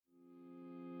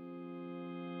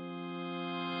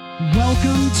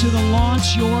Welcome to the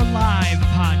Launch Your Live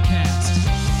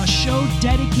podcast, a show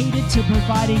dedicated to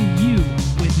providing you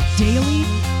with daily,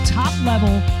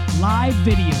 top-level live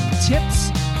video tips,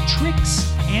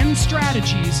 tricks, and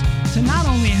strategies to not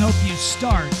only help you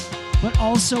start, but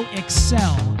also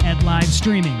excel at live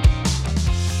streaming.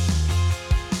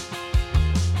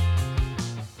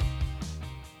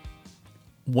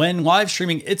 When live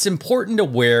streaming, it's important to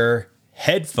wear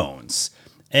headphones.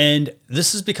 And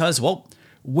this is because,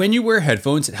 when you wear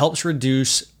headphones, it helps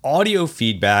reduce audio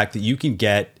feedback that you can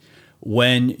get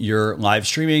when you're live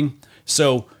streaming.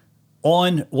 So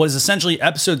on what is essentially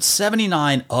episode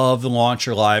 79 of the Launch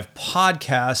Your Live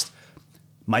podcast,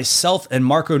 myself and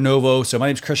Marco Novo, so my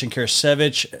name is Christian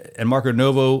Karasevich and Marco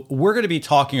Novo, we're going to be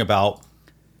talking about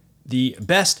the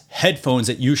best headphones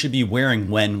that you should be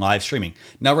wearing when live streaming.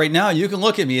 Now, right now, you can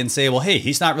look at me and say, well, hey,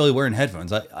 he's not really wearing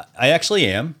headphones. I actually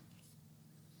am.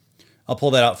 I'll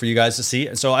pull that out for you guys to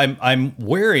see. So I'm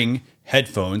wearing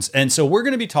headphones. And so we're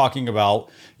going to be talking about,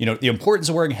 the importance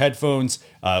of wearing headphones,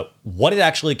 what it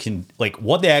actually can,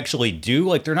 what they actually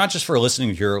do. They're not just for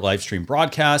listening to your live stream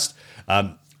broadcast.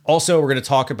 Also, we're going to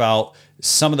talk about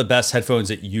some of the best headphones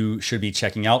that you should be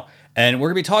checking out. And we're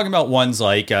going to be talking about ones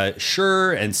like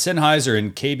Shure and Sennheiser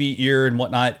and KB Ear and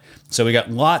whatnot. So we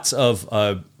got lots of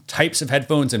types of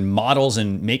headphones and models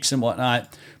and makes and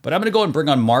whatnot. But I'm going to go and bring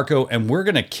on Marco, and we're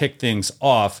going to kick things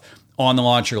off on the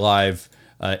Launch Your Live,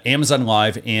 Amazon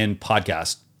Live, and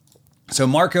podcast. So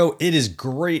Marco, it is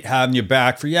great having you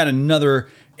back for yet another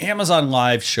Amazon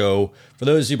Live show. For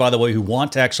those of you, by the way, who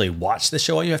want to actually watch the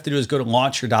show, all you have to do is go to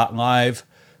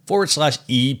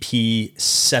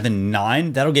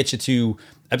launcher.live/EP79. That'll get you to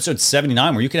episode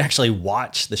 79, where you can actually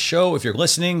watch the show. If you're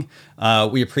listening,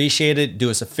 we appreciate it. Do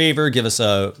us a favor, give us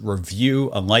a review,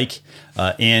 a like,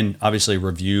 and obviously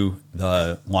review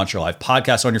the Launch Your Live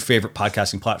podcast on your favorite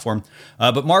podcasting platform.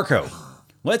 But Marco,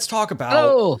 let's talk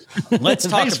about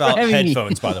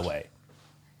headphones, by the way.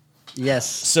 Yes.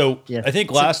 So yes. I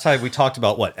think last time we talked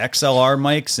about XLR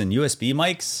mics and USB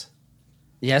mics.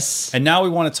 Yes. And now we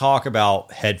want to talk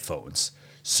about headphones.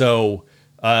 So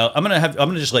I'm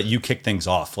gonna just let you kick things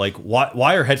off.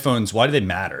 Why are headphones? Why do they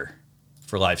matter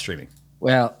for live streaming?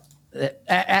 Well,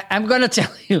 I'm gonna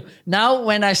tell you now.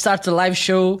 When I start the live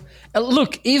show,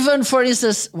 look, even for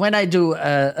instance, when I do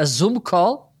a Zoom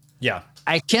call,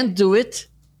 I can't do it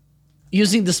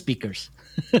using the speakers.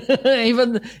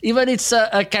 even it's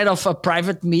a kind of a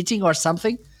private meeting or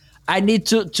something, I need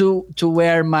to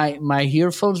wear my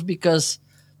earphones because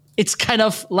it's kind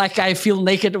of like I feel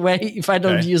naked if I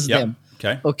don't use them.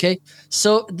 Okay.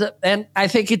 So and I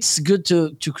think it's good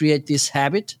to create this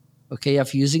habit,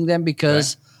 of using them,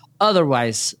 because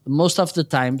otherwise, most of the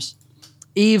times,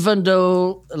 even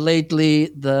though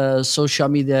lately the social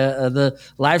media, the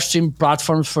live stream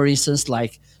platforms, for instance,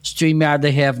 like StreamYard,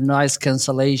 they have noise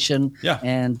cancellation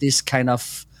and this kind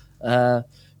of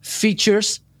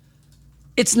features,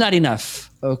 it's not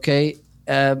enough. Okay.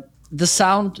 The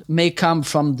sound may come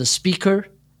from the speaker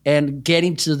and get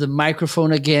into the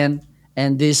microphone again,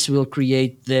 and this will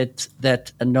create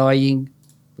that annoying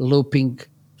looping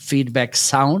feedback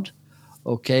sound,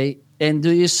 okay? And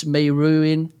this may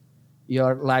ruin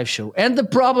your live show. And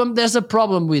there's a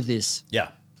problem with this.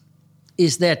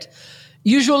 Is that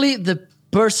usually the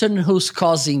person who's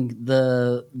causing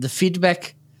the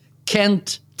feedback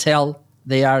can't tell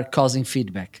they are causing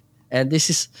feedback. And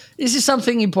this is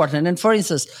something important. And for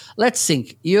instance, let's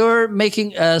think you're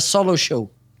making a solo show,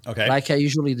 like I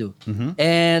usually do,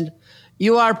 and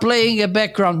you are playing a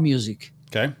background music,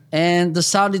 and the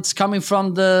sound is coming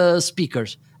from the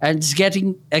speakers and it's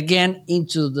getting again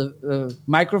into the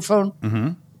microphone.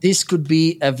 This could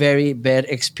be a very bad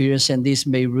experience, and this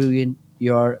may ruin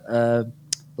your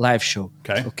live show.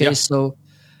 So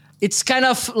it's kind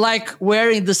of like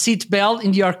wearing the seatbelt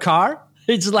in your car.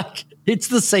 It's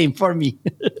the same for me.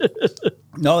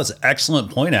 No, it's an excellent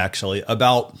point, actually,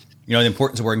 about the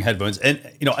importance of wearing headphones. And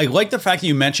I like the fact that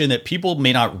you mentioned that people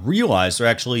may not realize they're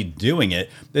actually doing it.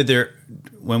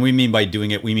 When we mean by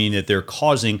doing it, we mean that they're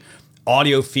causing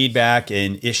audio feedback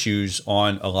and issues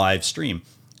on a live stream.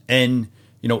 And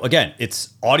again,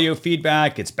 it's audio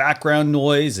feedback, it's background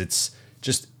noise, it's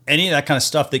just any of that kind of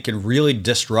stuff that can really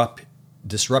disrupt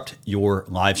your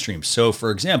live stream. So,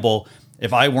 for example,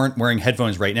 if I weren't wearing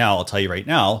headphones right now, I'll tell you right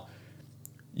now,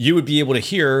 you would be able to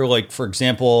hear, for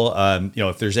example,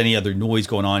 if there's any other noise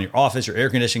going on in your office or air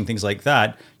conditioning, things like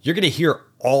that, you're going to hear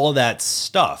all of that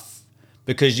stuff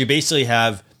because you basically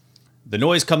have the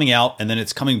noise coming out and then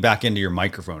it's coming back into your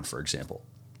microphone, for example.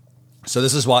 So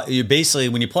this is why you basically,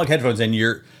 when you plug headphones in,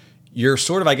 you're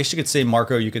sort of, I guess you could say,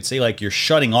 Marco, you could say you're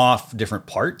shutting off different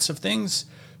parts of things.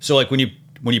 So when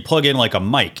when you plug in like a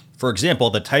mic, for example,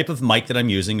 the type of mic that I'm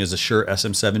using is a Shure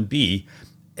SM7B.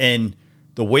 And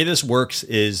the way this works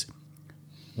is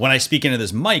when I speak into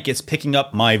this mic, it's picking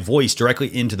up my voice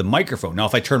directly into the microphone. Now,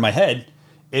 if I turn my head,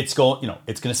 it's going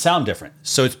to sound different.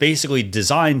 So it's basically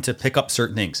designed to pick up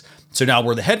certain things. So now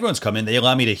where the headphones come in, they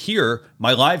allow me to hear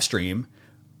my live stream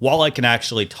while I can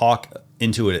actually talk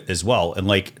into it as well. And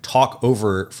like talk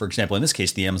over, for example, in this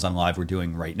case, the Amazon Live we're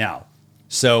doing right now.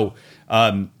 So,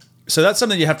 so that's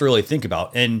something you have to really think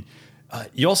about. And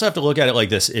you also have to look at it like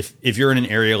this. If you're in an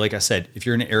area, like I said, if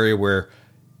you're in an area where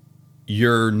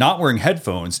you're not wearing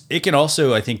headphones, it can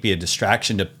also, I think, be a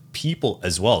distraction to people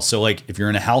as well. So like if you're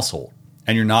in a household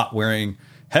and you're not wearing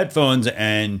headphones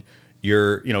and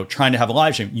you're, trying to have a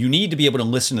live stream, you need to be able to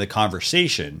listen to the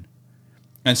conversation.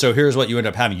 And so here's what you end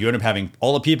up having. You end up having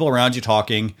all the people around you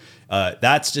talking.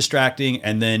 That's distracting.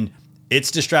 And then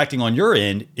it's distracting on your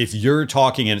end if you're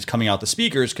talking and it's coming out the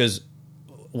speakers, because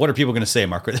what are people going to say,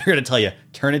 Marco? They're going to tell you,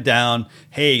 turn it down.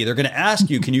 Hey, they're going to ask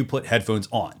you, can you put headphones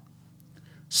on?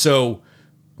 So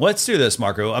let's do this,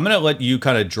 Marco. I'm going to let you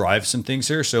kind of drive some things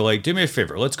here. So like, do me a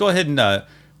favor. Let's go ahead and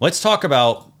let's talk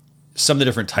about some of the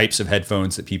different types of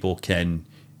headphones that people can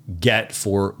get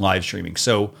for live streaming.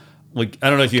 So like, I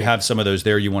don't know if you have some of those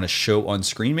there you want to show on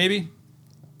screen maybe.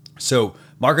 So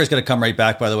Marco's going to come right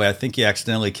back, by the way. I think he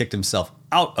accidentally kicked himself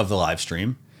out of the live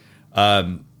stream.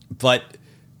 But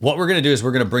what we're going to do is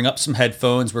we're going to bring up some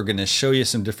headphones. We're going to show you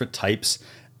some different types.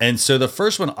 And so the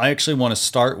first one I actually want to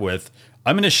start with,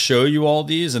 I'm going to show you all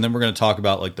these, and then we're going to talk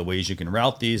about like the ways you can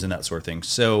route these and that sort of thing.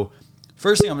 So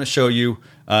first thing I'm going to show you,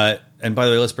 and by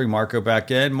the way, let's bring Marco back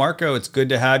in. Marco, it's good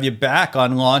to have you back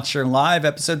on Launch Your Live,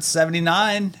 episode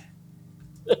 79.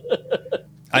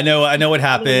 I know what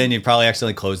happened. You probably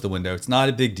accidentally closed the window. It's not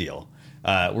a big deal.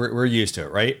 We're used to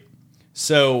it, right?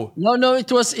 So no,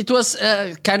 it was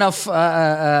kind of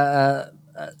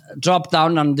dropped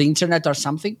down on the internet or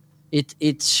something.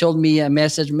 It showed me a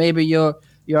message. Maybe your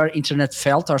internet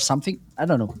failed or something. I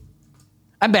don't know.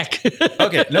 I'm back.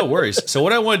 Okay, no worries. So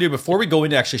what I want to do before we go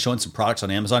into actually showing some products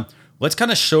on Amazon, let's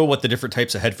kind of show what the different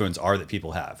types of headphones are that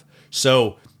people have.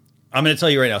 So I'm going to tell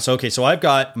you right now. So, okay, so I'm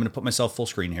going to put myself full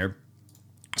screen here.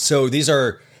 So these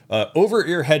are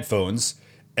over-ear headphones,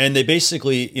 and they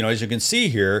basically, as you can see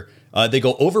here, they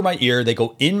go over my ear, they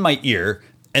go in my ear.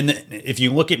 And then if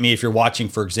you look at me, if you're watching,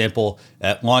 for example,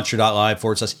 at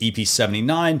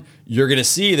launcher.live/EP79, you're going to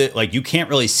see that like you can't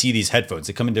really see these headphones.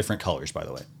 They come in different colors, by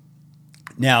the way.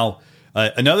 Now,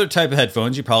 another type of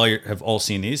headphones, you probably have all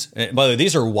seen these. And by the way,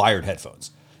 these are wired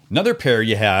headphones. Another pair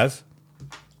you have,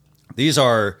 these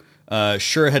are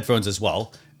Shure headphones as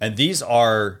well. And these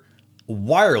are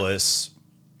wireless,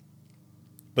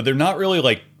 but they're not really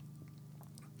like,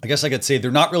 I guess I could say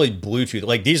they're not really Bluetooth.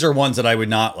 Like these are ones that I would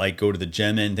not like go to the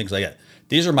gym in, things like that.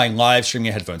 These are my live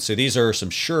streaming headphones. So these are some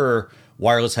Shure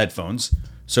wireless headphones.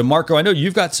 So Marco, I know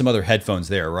you've got some other headphones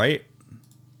there, right?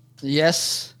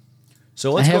 Yes.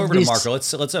 So let's go over to Marco.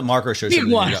 Let's let Marco show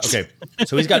something. Okay.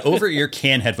 So he's got over-ear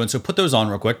CAN headphones. So put those on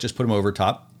real quick. Just put them over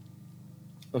top.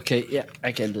 Okay. Yeah,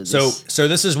 I can do this. So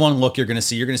this is one look you're going to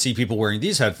see. You're going to see people wearing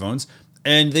these headphones,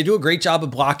 and they do a great job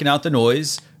of blocking out the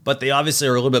noise. But they obviously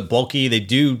are a little bit bulky. They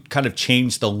do kind of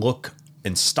change the look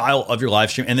and style of your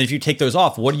live stream. And then if you take those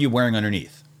off, what are you wearing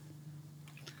underneath?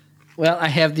 Well, I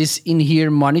have these in-ear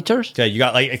monitors. Okay, you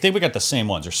got I think we got the same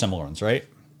ones or similar ones, right?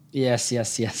 Yes.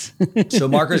 So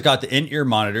Marco's got the in-ear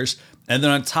monitors. And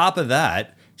then on top of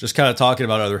that, just kind of talking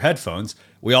about other headphones,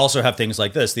 we also have things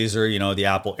like this. These are, the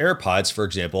Apple AirPods, for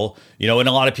example. And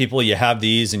a lot of people, you have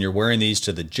these and you're wearing these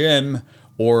to the gym.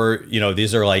 Or,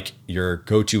 these are like your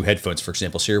go-to headphones, for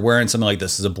example. So you're wearing something like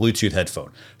this as a Bluetooth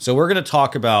headphone. So we're going to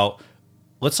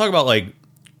let's talk about like,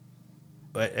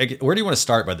 where do you want to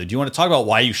start, brother? Do you want to talk about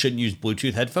why you shouldn't use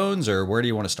Bluetooth headphones, or where do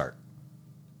you want to start?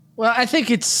 Well, I think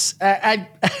it's, I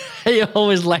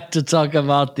always like to talk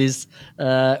about these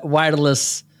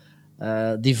wireless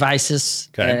devices.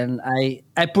 Okay. And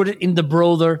I put it in the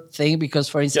broader thing because,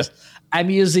 for instance, I'm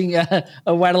using a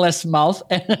wireless mouse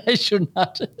and I should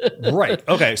not. Right.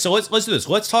 Okay. So let's do this.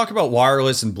 Let's talk about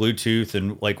wireless and Bluetooth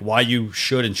and like why you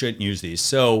should and shouldn't use these.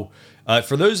 So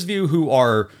for those of you who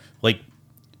are like,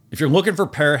 if you're looking for a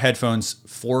pair of headphones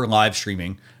for live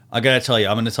streaming, I'm going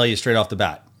to tell you straight off the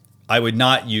bat, I would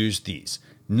not use these.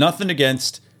 Nothing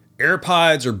against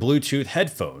AirPods or Bluetooth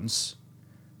headphones.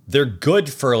 They're good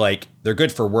for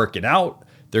working out.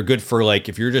 They're good for like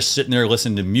if you're just sitting there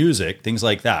listening to music, things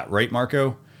like that, right,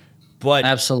 Marco? But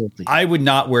absolutely, I would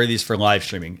not wear these for live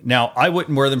streaming. Now, I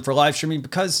wouldn't wear them for live streaming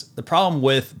because the problem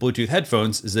with Bluetooth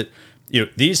headphones is that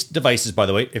these devices, by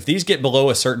the way, if these get below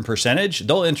a certain percentage,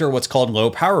 they'll enter what's called low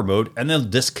power mode and they'll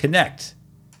disconnect.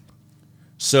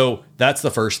 So that's the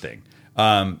first thing.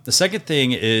 The second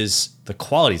thing is the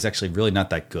quality is actually really not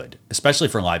that good, especially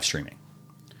for live streaming.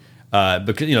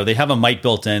 Because, they have a mic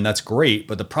built in. That's great.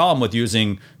 But the problem with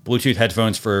using Bluetooth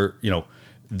headphones for,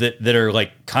 that are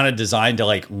like kind of designed to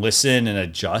like listen and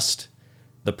adjust.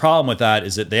 The problem with that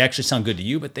is that they actually sound good to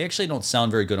you, but they actually don't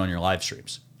sound very good on your live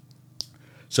streams.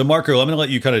 So Marco, I'm going to let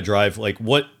you kind of drive like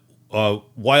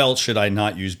why else should I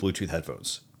not use Bluetooth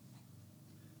headphones?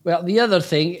 Well, the other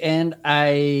thing, and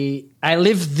I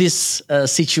live this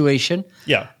situation.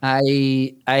 Yeah.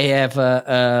 I have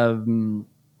a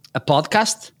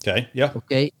podcast. Okay. Yeah.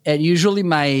 Okay. And usually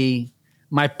my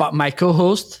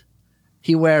co-host,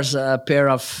 he wears a pair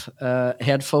of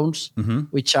headphones,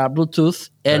 which are Bluetooth.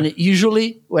 Okay. And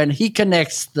usually when he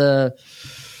connects the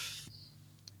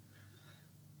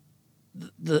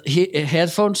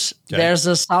headphones, okay, there's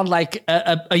a sound like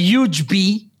a huge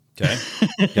bee. Okay.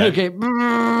 Okay.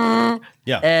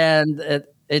 Yeah. And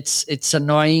it's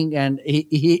annoying, and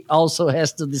he also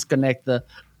has to disconnect the.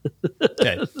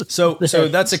 Okay. So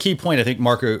that's a key point I think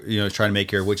Marco is trying to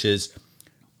make here, which is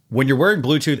when you're wearing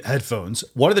Bluetooth headphones,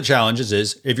 one of the challenges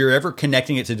is if you're ever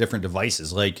connecting it to different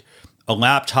devices, like a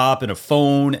laptop and a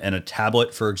phone and a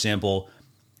tablet, for example,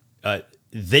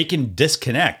 they can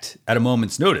disconnect at a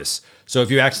moment's notice. So if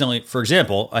you accidentally, for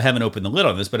example, I haven't opened the lid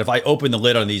on this, but if I open the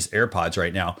lid on these AirPods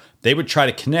right now, they would try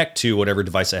to connect to whatever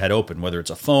device I had open, whether it's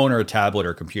a phone or a tablet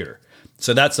or a computer.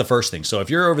 So that's the first thing. So if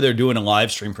you're over there doing a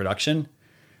live stream production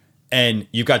and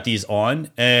you've got these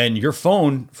on and your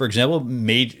phone, for example,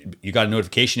 you got a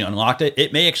notification, you unlocked it,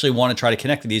 it may actually want to try to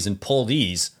connect to these and pull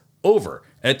these over.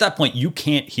 And at that point, you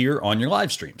can't hear on your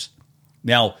live streams.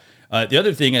 Now, the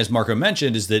other thing, as Marco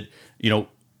mentioned, is that,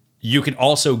 you can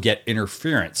also get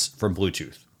interference from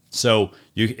Bluetooth. So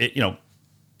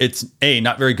it's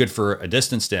not very good for a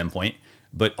distance standpoint,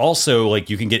 but also like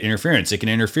you can get interference. It can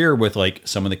interfere with like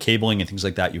some of the cabling and things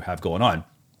like that you have going on.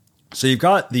 So you've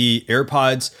got the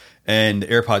AirPods and the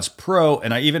AirPods Pro,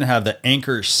 and I even have the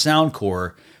Anker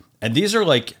Soundcore. And these are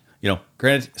like,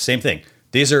 granted, same thing.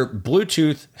 These are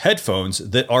Bluetooth headphones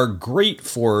that are great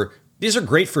for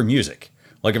music.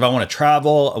 Like if I want to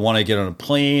travel, I want to get on a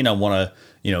plane, I want to,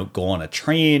 go on a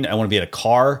train, I want to be in a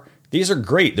car. These are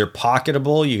great. They're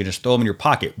pocketable. You can just throw them in your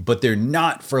pocket, but they're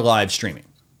not for live streaming.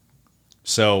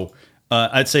 So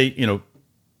I'd say,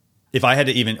 if I had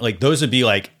to even like, those would be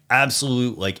like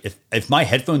absolute, like if my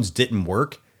headphones didn't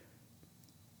work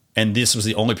and this was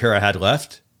the only pair I had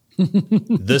left,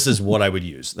 this is what I would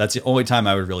use. That's the only time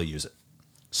I would really use it.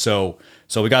 So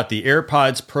we got the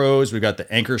AirPods Pros, we got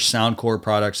the Anker Soundcore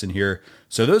products in here.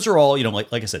 So those are all,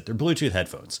 like I said, they're Bluetooth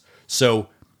headphones. So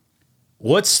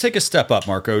let's take a step up,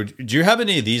 Marco. Do you have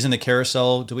any of these in the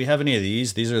carousel? Do we have any of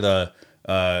these? These are the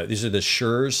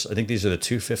Shure. I think these are the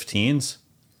 215s.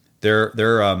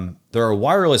 They're a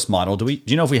wireless model. Do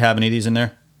you know if we have any of these in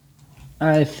there?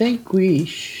 I think we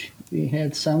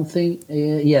had something.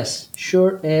 Yes,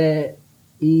 Shure.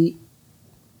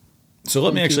 So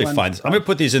let me actually find this. I'm going to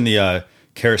put these in the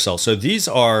carousel. So these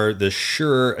are the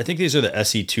Shure. I think these are the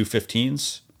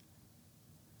SE215s.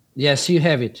 Yes, you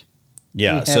have it.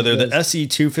 Yeah, so they're the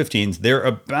SE215s. They're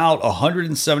about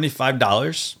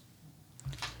 $175.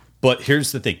 But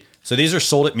here's the thing. So these are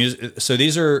sold at music. So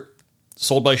these are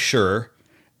sold by Shure,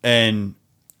 and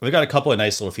we've got a couple of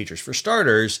nice little features. For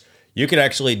starters, you could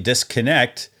actually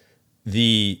disconnect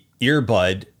the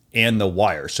earbud and the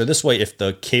wire. So this way, if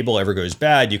the cable ever goes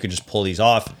bad, you can just pull these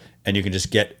off and you can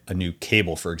just get a new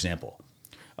cable, for example.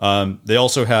 They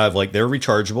also have they're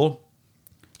rechargeable.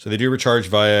 So they do recharge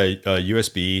via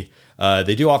USB.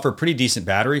 They do offer a pretty decent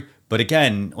battery, but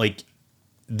again,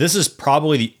 this is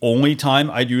probably the only time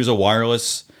I'd use a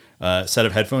wireless set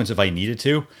of headphones if I needed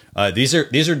to. These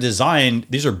are designed.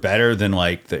 These are better than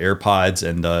like the AirPods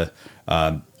and the.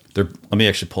 Let me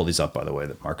actually pull these up, by the way,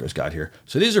 that Marco's got here.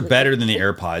 So these are better than the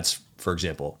AirPods, for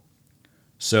example.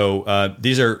 So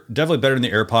these are definitely better than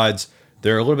the AirPods.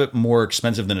 They're a little bit more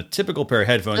expensive than a typical pair of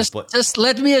headphones. Just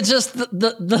let me adjust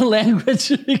the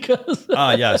language because.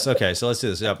 Yes. Okay. So let's do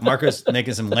this. Yeah, Marco's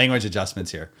making some language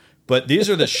adjustments here. But these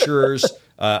are the Shures.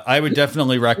 I would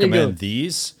definitely recommend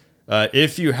these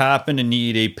if you happen to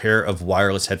need a pair of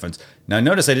wireless headphones. Now,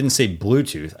 notice I didn't say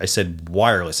Bluetooth. I said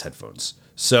wireless headphones.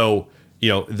 So,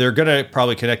 they're going to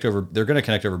probably connect over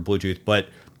Bluetooth, but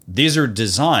these are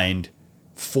designed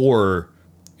for,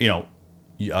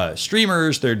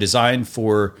 streamers. They're designed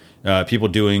for people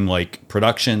doing like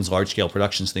productions, large scale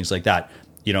productions, things like that,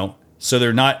 so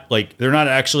they're not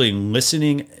actually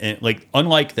listening.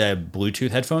 Unlike the Bluetooth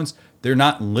headphones, they're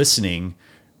not listening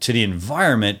to the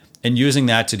environment and using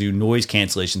that to do noise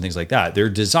cancellation, things like that. They're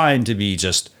designed to be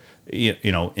just,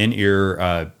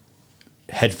 in-ear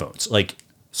headphones. Like,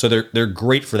 so they're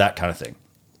great for that kind of thing.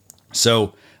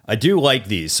 So I do like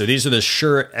these. So these are the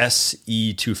Shure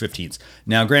SE215s.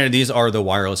 Now, granted, these are the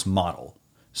wireless model.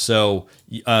 So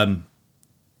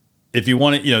if you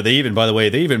want to, they even, by the way,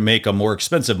 they even make a more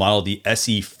expensive model, the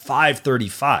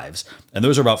SE535s, and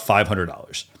those are about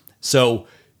 $500. So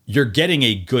you're getting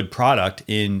a good product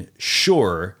in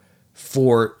Shure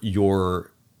for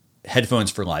your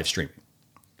headphones for live streaming.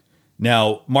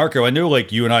 Now, Marco, I know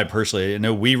like you and I personally, I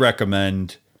know we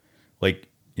recommend like,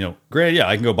 granted, yeah,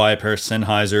 I can go buy a pair of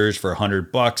Sennheisers for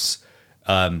 $100.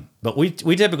 But we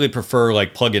typically prefer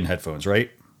like plug-in headphones,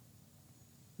 right?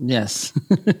 Yes.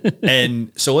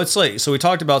 And so we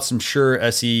talked about some Shure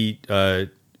SE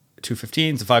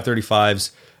 215s, the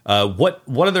 535s.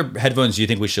 What other headphones do you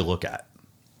think we should look at?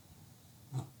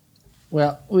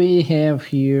 Well, we have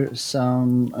here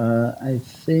some, I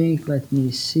think, let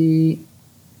me see.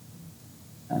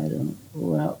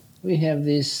 We have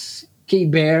this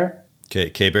K-Bear. Okay,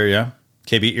 K-Bear, yeah.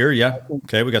 KB ear, yeah.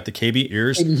 Okay, we got the KB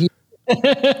ears.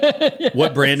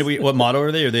 What brand what model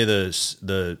are they? Are they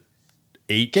the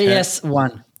 8?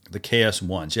 KS1. The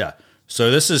KS1s, yeah.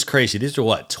 So this is crazy. These are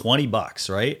what, $20,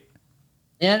 right?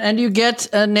 And you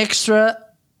get an extra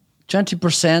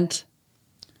 20%.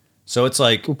 So it's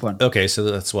like coupon. Okay, so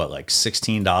that's what, like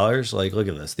 $16? Like, look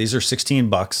at this. These are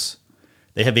 $16.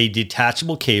 They have a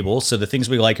detachable cable. So the things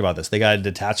we like about this, they got a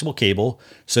detachable cable.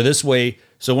 So this way,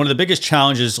 so one of the biggest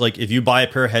challenges, like if you buy a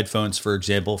pair of headphones, for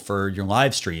example, for your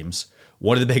live streams,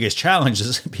 one of the biggest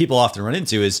challenges people often run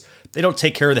into is they don't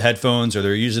take care of the headphones, or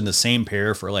they're using the same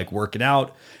pair for like working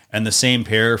out and the same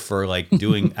pair for like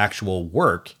doing actual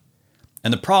work.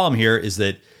 And the problem here is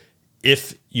that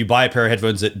if you buy a pair of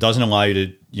headphones that doesn't allow you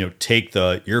to, take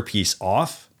the earpiece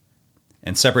off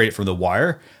and separate it from the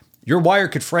wire, your wire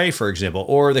could fray, for example,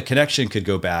 or the connection could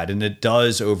go bad, and it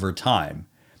does over time.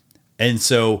 And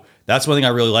so that's one thing I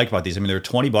really like about these. I mean, they're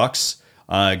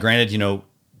 $20. Granted,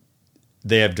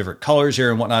 they have different colors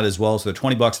here and whatnot as well. So they're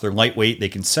 $20. They're lightweight. They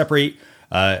can separate,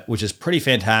 which is pretty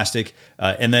fantastic.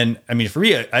 And then, I mean,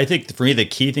 I think the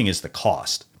key thing is the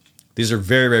cost. These are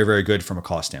very, very, very good from a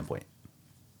cost standpoint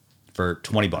for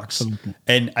 $20. Absolutely.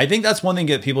 And I think that's one thing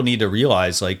that people need to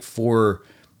realize, like for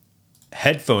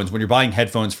headphones, when you're buying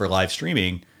headphones for live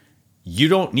streaming, you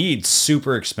don't need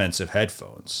super expensive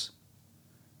headphones.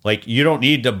 Like you don't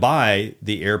need to buy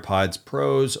the AirPods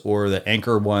Pros or the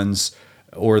Anker ones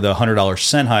or the $100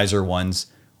 Sennheiser ones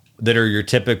that are your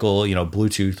typical,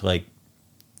 Bluetooth like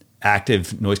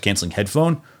active noise canceling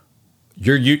headphone.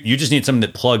 You just need something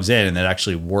that plugs in and that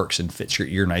actually works and fits your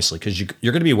ear nicely, because you're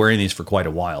going to be wearing these for quite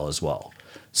a while as well.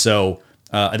 So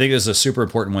I think this is a super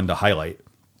important one to highlight.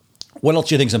 What else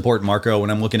do you think is important, Marco, when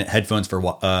I'm looking at headphones for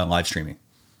live streaming?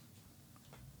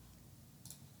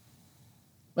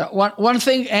 Well, one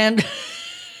thing, and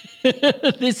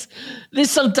this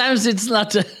sometimes it's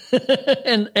not,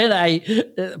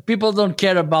 and people don't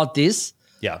care about this.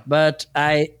 Yeah. But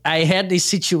I had this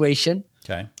situation.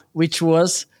 Okay. Which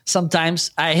was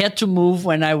sometimes I had to move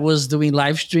when I was doing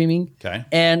live streaming. Okay.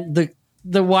 And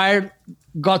the wire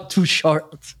got too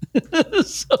short.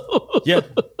 So yeah.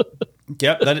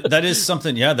 Yeah, that is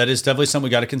something. Yeah, that is definitely something we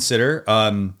got to consider.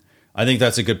 I think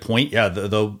that's a good point. Yeah,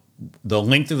 the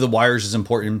length of the wires is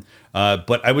important.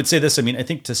 But I would say this. I mean, I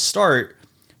think to start,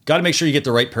 got to make sure you get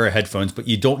the right pair of headphones, but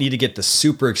you don't need to get the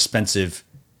super expensive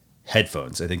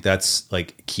headphones. I think that's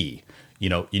like key.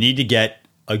 You need to get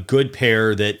a good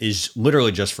pair that is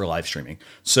literally just for live streaming.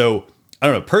 So I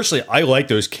don't know. Personally, I like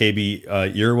those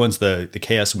KB ear ones, the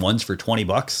KS1s for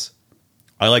 $20.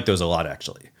 I like those a lot,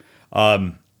 actually.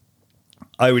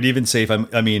 I would even say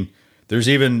there's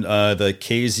even the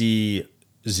KZ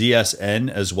ZSN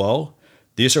as well.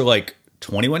 These are like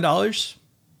 $21.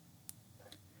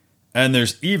 And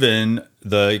there's even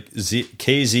the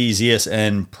KZ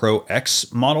ZSN Pro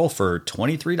X model for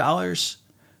 $23.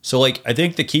 So like, I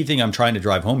think the key thing I'm trying to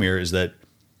drive home here is that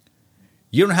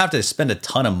you don't have to spend a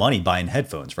ton of money buying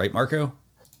headphones, right, Marco?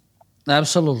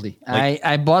 Absolutely.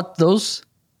 I bought those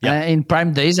in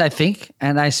Prime Days, I think,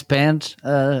 and I spent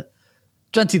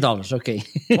 $20. Okay,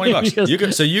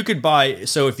 $20. You could buy.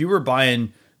 So if you were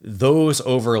buying those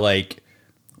over like,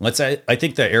 let's say, I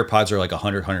think the AirPods are like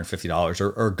 $100,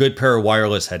 $150, or a good pair of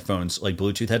wireless headphones, like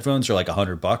Bluetooth headphones, are like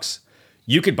 $100.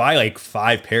 You could buy like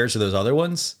 5 pairs of those other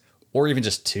ones, or even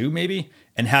just 2 maybe,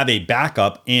 and have a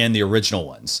backup and the original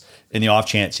ones in the off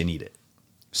chance you need it.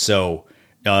 So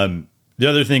the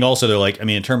other thing also, they're like,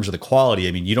 in terms of the quality,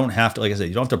 you don't have to, like I said,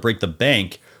 you don't have to break the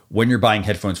bank when you're buying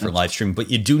headphones for live streaming,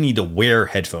 but you do need to wear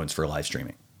headphones for live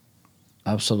streaming.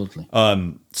 Absolutely.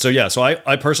 So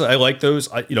I personally, I like those.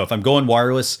 If I'm going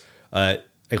wireless,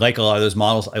 I like a lot of those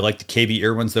models. I like the KB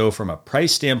ear ones though from a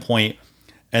price standpoint.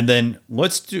 And then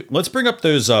let's bring up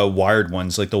those wired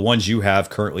ones, like the ones you have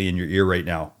currently in your ear right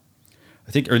now.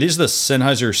 I think, are these the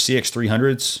Sennheiser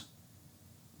CX300s?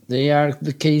 They are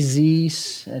the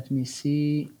KZs. Let me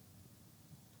see.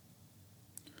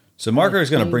 So Marco is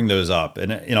going to bring those up.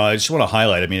 And, I just want to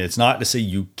highlight, I mean, it's not to say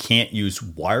you can't use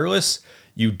wireless.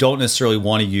 You don't necessarily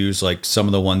want to use like some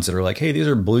of the ones that are like, hey, these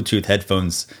are Bluetooth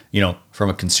headphones, from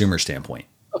a consumer standpoint.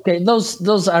 Okay,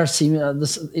 those are similar.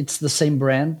 It's the same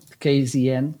brand,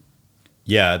 KZN.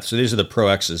 Yeah, so these are the Pro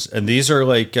X's. And these are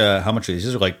like, how much are these?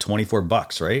 These are like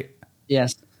 $24, right?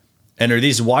 Yes. And are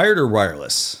these wired or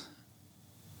wireless?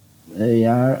 They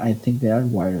are, I think they are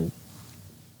wired.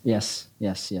 Yes.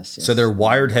 So they're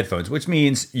wired headphones, which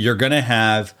means you're going to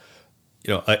have,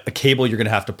 a cable you're going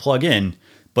to have to plug in.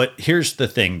 But here's the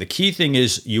thing. The key thing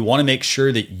is you want to make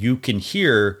sure that you can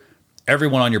hear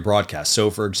everyone on your broadcast. So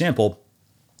for example,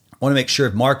 I want to make sure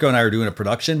if Marco and I are doing a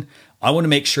production, I want to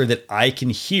make sure that I can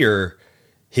hear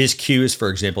his cues, for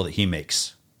example, that he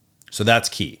makes. So that's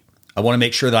key. I want to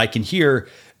make sure that I can hear,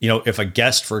 if a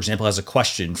guest, for example, has a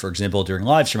question, for example, during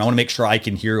live stream, I want to make sure I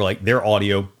can hear like their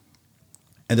audio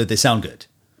and that they sound good.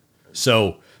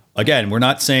 So again, we're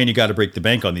not saying you got to break the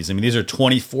bank on these. I mean, these are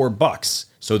 $24.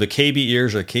 So the KB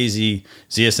ears or KZ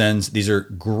ZSNs, these are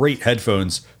great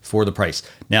headphones for the price.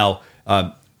 Now,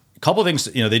 a couple of things,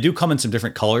 they do come in some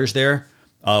different colors there.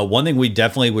 One thing we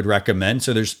definitely would recommend.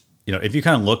 So there's, if you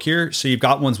kind of look here, so you've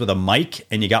got ones with a mic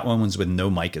and you got ones with no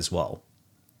mic as well.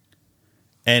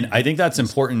 And I think that's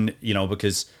important,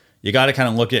 because you got to kind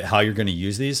of look at how you're going to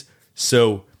use these.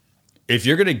 So if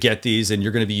you're going to get these and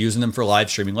you're going to be using them for live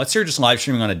streaming, let's say you're just live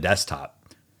streaming on a desktop.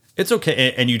 It's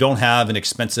okay. And you don't have an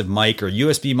expensive mic or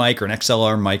USB mic or an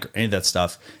XLR mic or any of that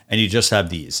stuff. And you just have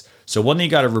these. So one thing you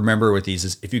got to remember with these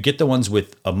is if you get the ones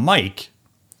with a mic,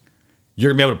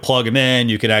 you're going to be able to plug them in.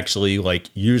 You could actually like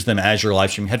use them as your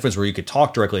live streaming headphones where you could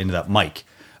talk directly into that mic.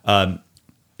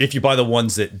 If you buy the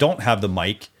ones that don't have the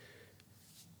mic,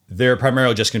 they're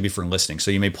primarily just going to be for listening.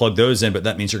 So you may plug those in, but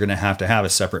that means you're going to have a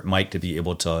separate mic to be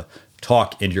able to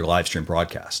talk into your live stream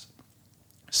broadcast.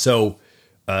 So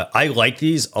I like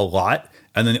these a lot.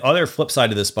 And then the other flip side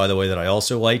of this, by the way, that I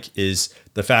also like is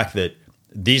the fact that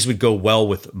these would go well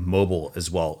with mobile as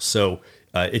well. So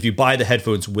if you buy the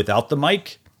headphones without the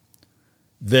mic,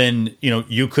 then,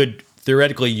 you could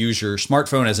theoretically use your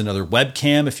smartphone as another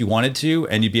webcam if you wanted to,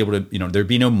 and you'd be able to, there'd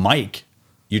be no mic.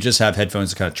 You just have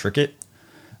headphones to kind of trick it.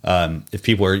 If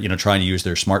people are, trying to use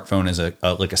their smartphone as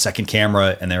a second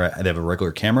camera and they have a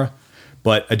regular camera.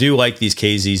 But I do like these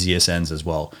KZ ZSNs as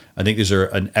well. I think these are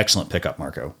an excellent pickup,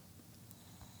 Marco.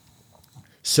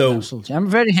 So absolutely. I'm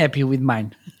very happy with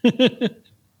mine.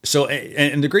 So,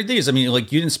 and the great thing is, I mean,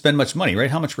 like you didn't spend much money, right?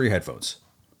 How much for your headphones?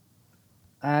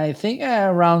 I think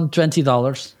around $20.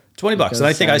 $20. And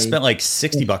I think I spent like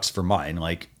 $60 for mine,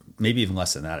 like maybe even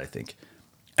less than that, I think.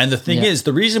 And the thing is,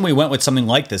 the reason we went with something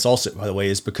like this also, by the way,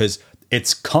 is because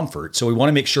it's comfort. So we want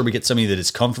to make sure we get something that is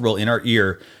comfortable in our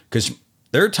ear, because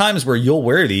there are times where you'll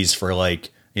wear these for like,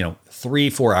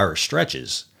 3-4 hour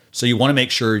stretches. So you want to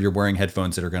make sure you're wearing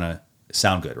headphones that are going to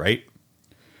sound good, right?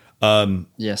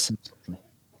 Yes.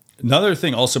 Another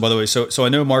thing also, by the way, so I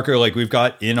know, Marco, like we've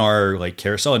got in our like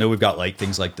carousel, I know we've got like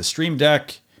things like the Stream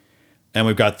Deck and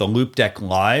we've got the Loop Deck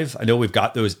Live. I know we've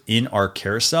got those in our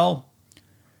carousel.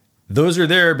 Those are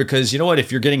there because, you know what,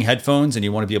 if you're getting headphones and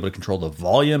you want to be able to control the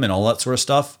volume and all that sort of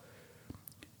stuff,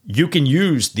 you can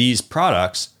use these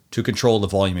products to control the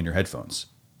volume in your headphones.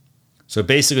 So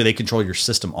basically they control your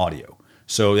system audio.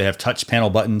 So they have touch panel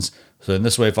buttons. So in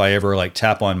this way, if I ever like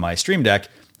tap on my Stream Deck,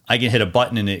 I can hit a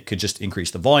button and it could just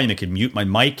increase the volume. It could mute my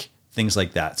mic, things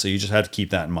like that. So you just have to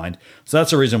keep that in mind. So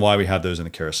that's the reason why we have those in the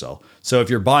carousel. So if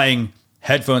you're buying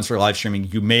headphones for live streaming,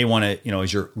 you may want to,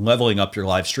 as you're leveling up your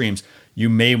live streams, you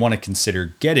may want to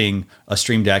consider getting a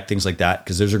Stream Deck, things like that,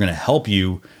 because those are going to help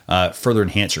you further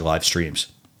enhance your live streams.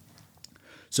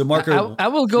 So, Marco, I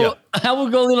will go. Yeah. I will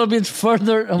go a little bit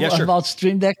further about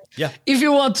Stream Deck. Yeah. If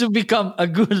you want to become a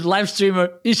good live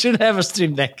streamer, you should have a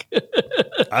Stream Deck.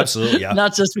 Absolutely, yeah.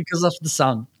 Not just because of the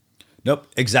sound. Nope,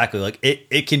 exactly. Like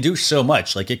it can do so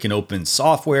much. Like it can open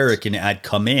software. It can add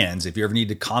commands. If you ever need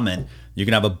to comment, you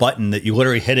can have a button that you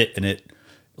literally hit it and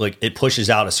it pushes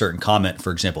out a certain comment.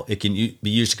 For example, it can be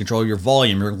used to control your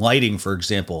volume, your lighting, for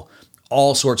example,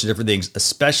 all sorts of different things.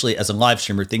 Especially as a live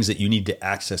streamer, things that you need to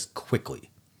access quickly.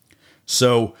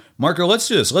 So, Marco, let's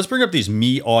do this. Let's bring up these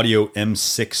Mi Audio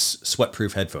M6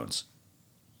 sweatproof headphones.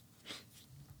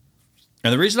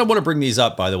 And the reason I want to bring these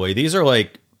up, by the way, these are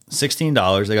like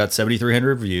 $16. They got 7,300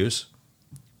 reviews.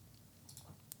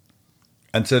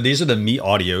 And so these are the Mi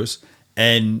Audios.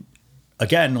 And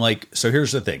again, like, so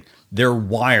here's the thing. They're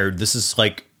wired. This is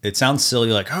like, it sounds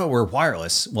silly, like, oh, we're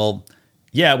wireless. Well,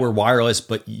 yeah, we're wireless,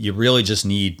 but you really just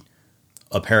need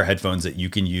a pair of headphones that you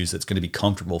can use that's going to be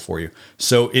comfortable for you.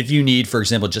 So if you need, for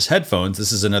example, just headphones,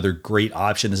 this is another great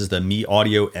option. This is the Mi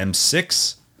Audio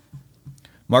M6.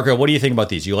 Marco, what do you think about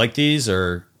these? You like these,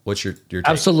 or what's your take?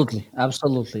 Absolutely.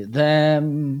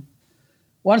 The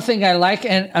one thing I like,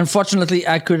 and unfortunately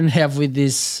I couldn't have with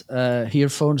these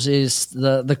earphones, is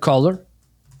the color.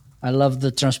 I love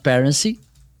the transparency.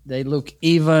 They look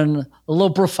even low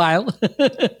profile.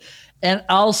 And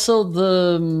also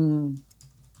the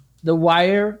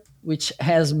wire, which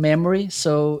has memory.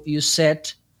 So you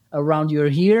set around your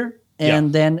ear,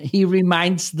 and then he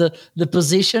reminds the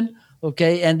position.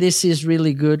 Okay. And this is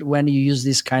really good when you use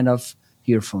this kind of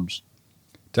earphones.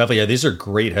 Definitely. Yeah. These are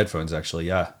great headphones, actually.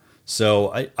 Yeah.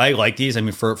 So I like these. I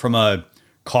mean, from a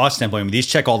cost standpoint, I mean, these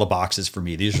check all the boxes for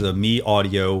me. These are the Mi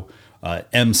Audio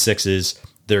M6s.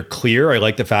 They're clear. I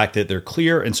like the fact that they're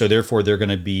clear. And so therefore they're going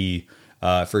to be,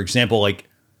 for example, like,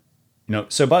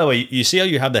 so by the way, you see how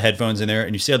you have the headphones in there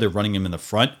and you see how they're running them in the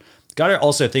front. Got to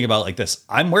also think about it like this.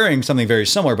 I'm wearing something very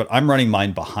similar, but I'm running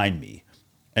mine behind me.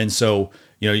 And so,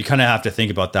 you kind of have to think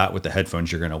about that with the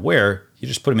headphones you're going to wear. You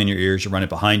just put them in your ears, you run it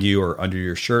behind you or under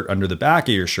your shirt, under the back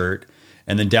of your shirt,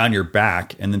 and then down your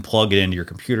back, and then plug it into your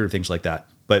computer, things like that.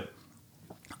 But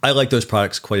I like those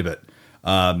products quite a bit.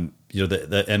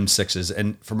 The M6s.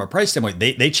 And from a price standpoint,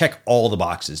 they check all the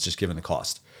boxes, just given the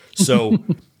cost. So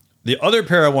the other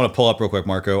pair I want to pull up real quick,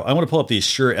 Marco, I want to pull up these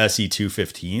Shure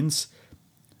SE215s.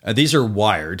 These are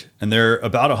wired, and they're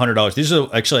about $100. These are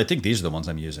actually, I think these are the ones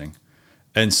I'm using.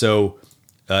 And so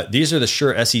these are the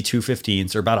Shure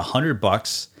SE215s. They're about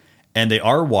 $100, and they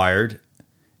are wired.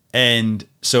 And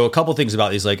so a couple things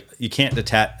about these, like you can't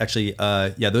detach, actually,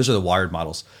 those are the wired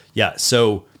models. Yeah,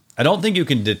 so I don't think you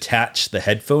can detach the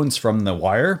headphones from the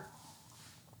wire.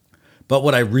 But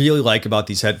what I really like about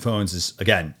these headphones is,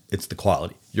 again, it's the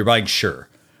quality. You're buying Shure.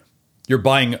 You're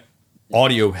buying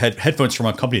audio headphones from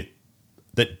a company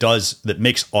that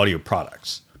makes audio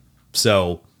products.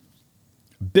 So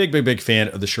big fan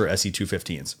of the Shure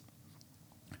SE215s.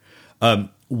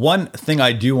 One thing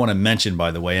I do want to mention,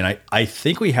 by the way, and I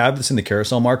think we have this in the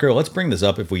carousel, Marco. Let's bring this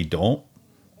up if we don't.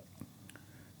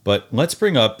 But let's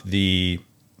bring up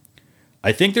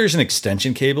I think there's an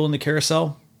extension cable in the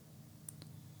carousel.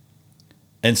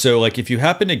 And so, like, if you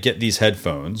happen to get these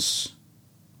headphones,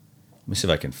 let me see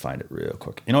if I can find it real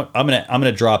quick. You know what? I'm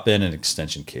gonna drop in an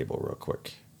extension cable real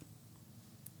quick.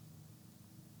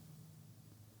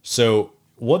 So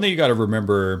one thing you got to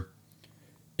remember,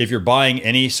 if you're buying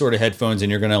any sort of headphones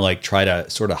and you're gonna like try to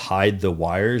sort of hide the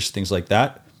wires, things like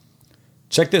that,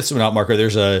 check this one out, Marco.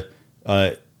 There's a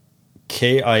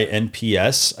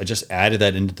KINPS. I just added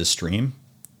that into the stream.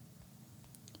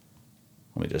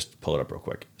 Let me just pull it up real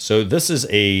quick. So this is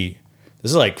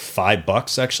like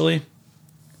 $5 actually.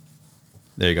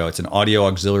 There you go. It's an audio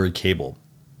auxiliary cable.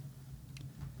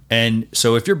 And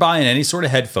so if you're buying any sort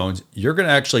of headphones, you're going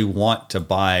to actually want to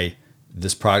buy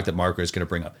this product that Marco is going to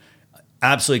bring up.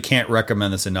 Absolutely can't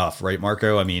recommend this enough, right,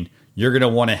 Marco? I mean, you're going to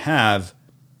want to have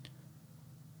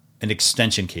an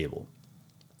extension cable.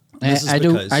 I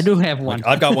do have one. Like,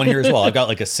 I've got one here as well. I've got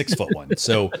like a 6-foot one.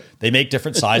 So they make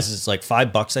different sizes. It's like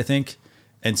 $5, I think.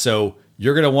 And so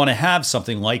you're going to want to have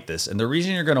something like this. And the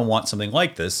reason you're going to want something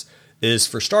like this is,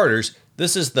 for starters,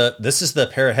 this is the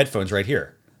pair of headphones right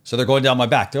here. So they're going down my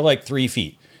back. They're like 3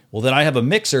 feet. Well, then I have a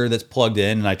mixer that's plugged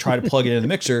in, and I try to plug it in the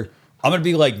mixer. I'm going to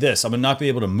be like this. I'm going to not be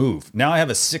able to move. Now I have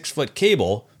a 6-foot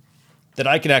cable that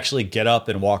I can actually get up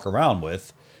and walk around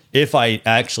with if I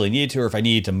actually need to, or if I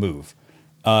need to move.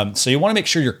 So you want to make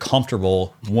sure you're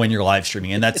comfortable when you're live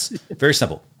streaming. And that's very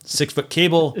simple. 6-foot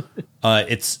cable.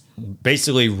 It's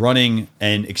basically running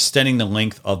and extending the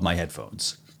length of my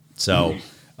headphones. So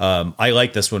I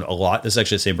like this one a lot. This is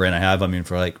actually the same brand I have. I mean,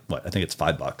 for like, I think it's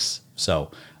 $5.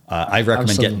 So I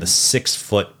recommend getting the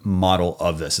 6-foot model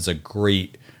of this. It's a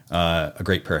great pair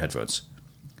of headphones.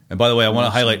 And by the way, I want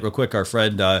to highlight real quick, our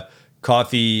friend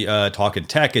Coffee Talkin'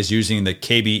 Tech is using the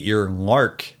KB Ear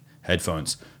Lark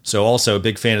headphones. So also a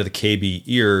big fan of the KB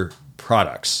Ear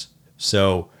products.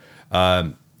 So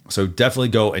definitely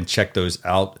go and check those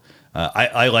out.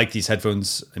 I like these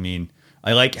headphones. I mean,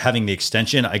 I like having the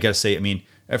extension. I got to say, I mean,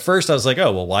 at first I was like,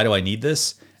 oh, well, why do I need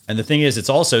this? And the thing is, it's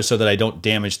also so that I don't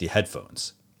damage the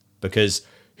headphones. Because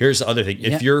here's the other thing.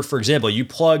 If you're, for example, you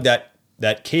plug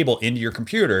that cable into your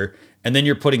computer and then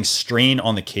you're putting strain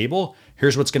on the cable,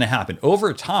 here's what's going to happen.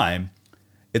 Over time,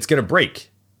 it's going to break.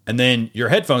 And then your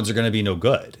headphones are going to be no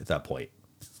good at that point.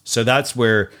 So that's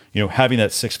where, having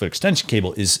that 6-foot extension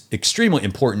cable is extremely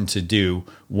important to do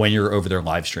when you're over there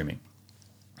live streaming.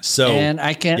 So, and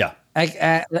I can. Yeah.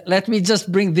 Let me just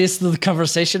bring this to the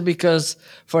conversation because,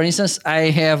 for instance, I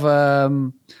have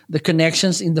the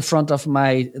connections in the front of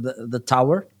the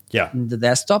tower. Yeah. In the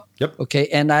desktop. Yep. Okay.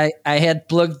 And I had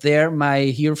plugged there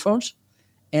my earphones.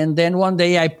 And then one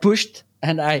day I pushed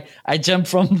and I jumped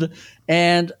from the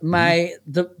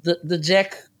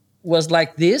jack was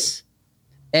like this.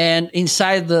 And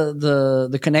inside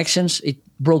the connections, it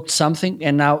broke something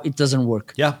and now it doesn't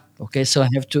work. Yeah. Okay. So I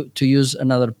have to use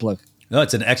another plug. No,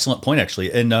 it's an excellent point,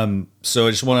 actually. And so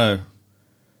I just want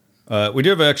to, we do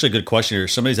have actually a good question here.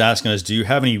 Somebody's asking us, do you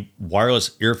have any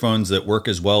wireless earphones that work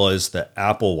as well as the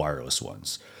Apple wireless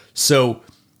ones? So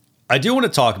I do want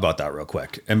to talk about that real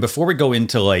quick. And before we go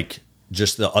into like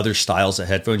just the other styles of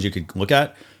headphones you could look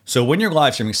at. So when you're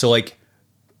live streaming, so like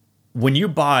when you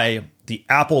buy the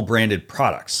Apple branded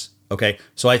products, okay.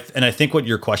 So I think what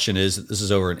your question is, this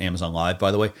is over at Amazon Live,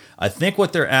 by the way. I think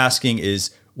what they're asking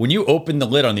is, when you open the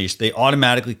lid on these, they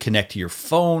automatically connect to your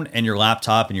phone and your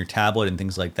laptop and your tablet and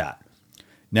things like that.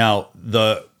 Now,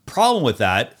 the problem with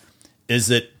that is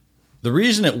that the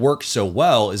reason it works so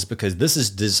well is because this is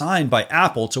designed by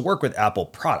Apple to work with Apple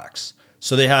products.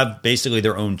 So they have basically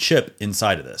their own chip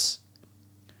inside of this.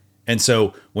 And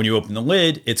so when you open the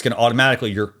lid, it's going to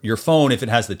automatically, your phone, if it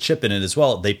has the chip in it as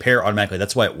well, they pair automatically.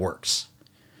 That's why it works.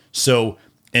 So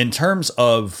in terms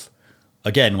of,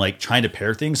 again, like trying to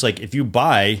pair things, like if you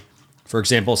buy, for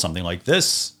example, something like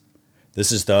this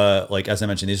is the, like, as I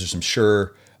mentioned, these are some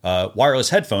Shure wireless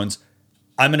headphones.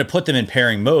 I'm going to put them in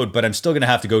pairing mode, but I'm still going to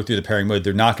have to go through the pairing mode.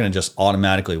 They're not going to just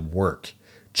automatically work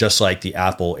just like the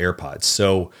Apple AirPods.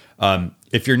 So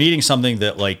if you're needing something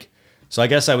that like, so I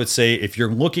guess I would say if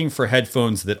you're looking for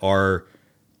headphones that are,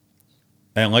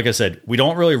 and like I said, we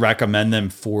don't really recommend them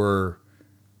for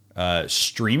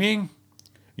streaming,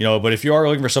 but if you are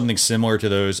looking for something similar to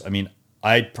those, I mean,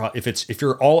 if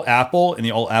you're all Apple in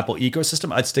the all Apple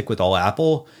ecosystem, I'd stick with all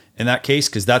Apple in that case,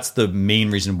 because that's the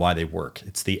main reason why they work.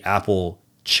 It's the Apple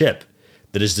chip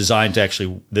that is designed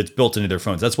to that's built into their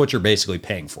phones. That's what you're basically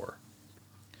paying for.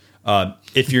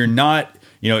 If you're not,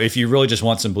 if you really just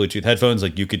want some Bluetooth headphones,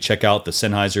 like you could check out the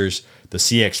Sennheiser's, the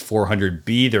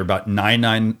CX400B. They're about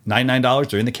 $99.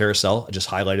 They're in the carousel. I just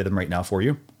highlighted them right now for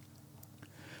you.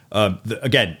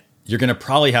 Again, you're going to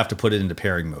probably have to put it into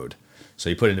pairing mode. So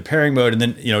you put it into pairing mode, and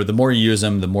then, the more you use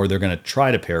them, the more they're going to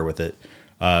try to pair with it.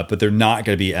 But they're not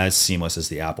going to be as seamless as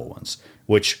the Apple ones,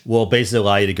 which will basically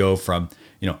allow you to go from,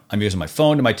 I'm using my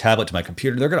phone to my tablet to my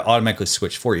computer. They're going to automatically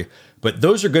switch for you. But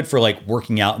those are good for like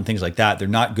working out and things like that. They're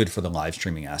not good for the live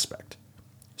streaming aspect.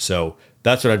 So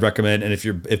that's what I'd recommend. And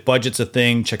if budget's a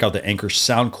thing, check out the Anker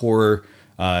Soundcore.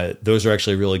 Those are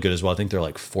actually really good as well. I think they're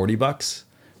like $40.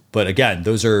 But again,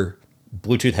 those are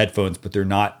Bluetooth headphones, but they're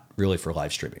not really for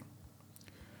live streaming.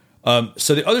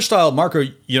 So the other style, Marco,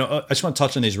 I just want to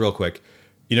touch on these real quick.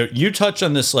 You touched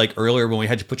on this like earlier when we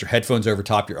had to put your headphones over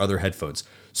top your other headphones.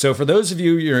 So for those of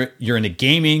you you're into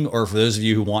gaming, or for those of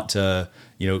you who want to,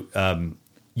 you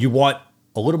want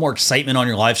a little more excitement on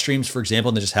your live streams, for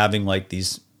example, than just having like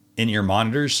these in-ear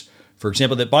monitors, for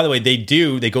example, that, by the way,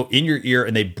 they go in your ear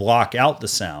and they block out the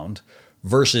sound,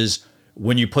 versus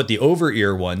when you put the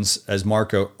over-ear ones, as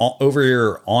Marco, over-ear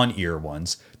or on-ear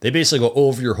ones, they basically go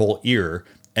over your whole ear,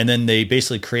 and then they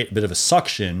basically create a bit of a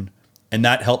suction, and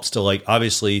that helps to like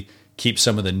obviously keep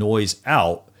some of the noise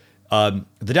out. The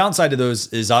downside of those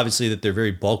is obviously that they're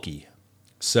very bulky.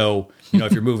 So,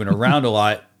 if you're moving around a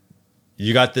lot,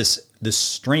 you got this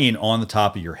strain on the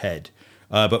top of your head.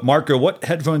 But Marco, what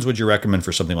headphones would you recommend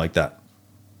for something like that?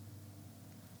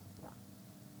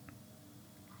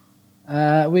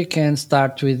 We can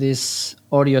start with this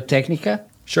Audio-Technica.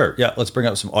 Sure. Yeah. Let's bring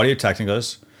up some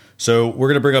Audio-Technicas. So we're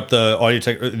going to bring up the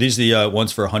Audio-Technica. These are the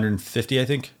ones for 150, I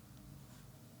think.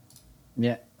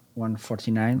 Yeah.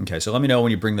 149. Okay, so let me know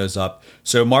when you bring those up.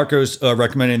 So Marco's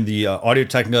recommending the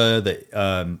Audio-Technica.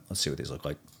 Let's see what these look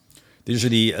like. These are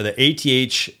the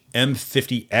ATH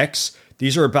M50X.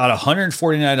 These are about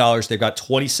 $149. They've got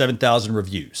 27,000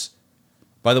 reviews.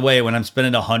 By the way, when I'm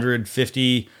spending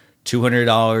 $150,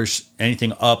 $200,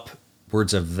 anything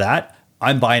upwards of that,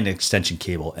 I'm buying an extension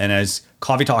cable. And as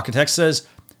Coffee Talk Tech says,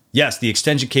 yes, the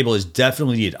extension cable is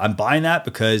definitely needed. I'm buying that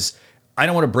because I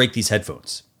don't want to break these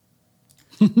headphones.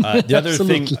 The other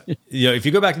thing, if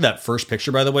you go back to that first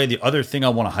picture, by the way, the other thing I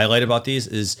want to highlight about these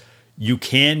is you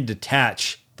can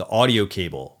detach the audio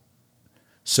cable.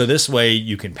 So this way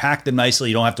you can pack them nicely.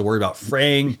 You don't have to worry about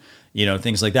fraying,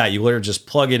 things like that. You literally just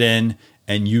plug it in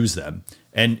and use them.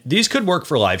 And these could work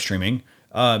for live streaming.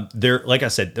 They're, like I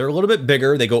said, they're a little bit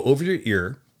bigger. They go over your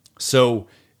ear. So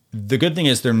the good thing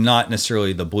is they're not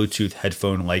necessarily the Bluetooth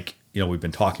headphone like, we've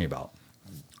been talking about.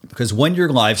 because when you're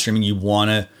live streaming,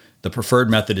 the preferred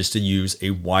method is to use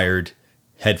a wired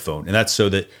headphone. And that's so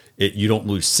that you don't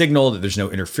lose signal, that there's no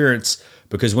interference,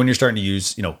 because when you're starting to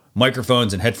use,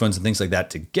 microphones and headphones and things like that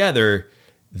together,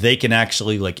 they can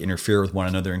actually like interfere with one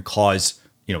another and cause,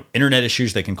 internet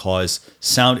issues. They can cause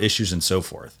sound issues and so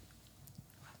forth.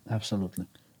 Absolutely.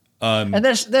 And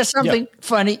there's something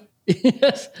funny.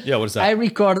 Yeah, what is that? I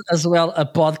record as well a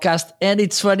podcast, and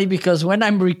it's funny because when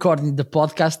I'm recording the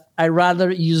podcast, I rather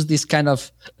use this kind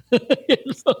of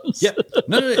headphones. Yeah.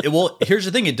 No. Well, here's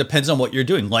the thing. It depends on what you're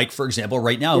doing. Like, for example,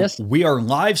 right now, we are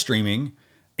live streaming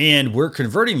and we're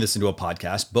converting this into a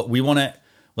podcast, but we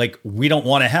don't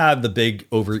want to have the big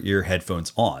over-ear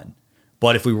headphones on.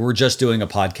 But if we were just doing a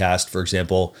podcast, for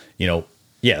example,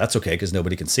 that's okay because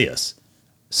nobody can see us.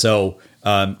 So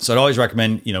I'd always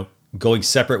recommend, going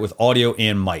separate with audio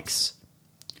and mics.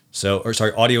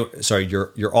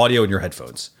 Your audio and your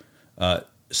headphones.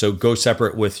 So go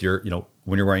separate with your,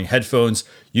 when you're wearing headphones,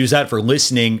 use that for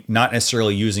listening, not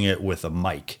necessarily using it with a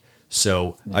mic.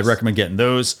 So I'd recommend getting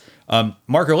those.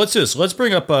 Marco, let's do this. Let's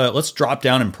bring up, let's drop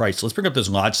down in price. Let's bring up those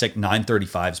Logitech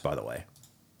 935s, by the way.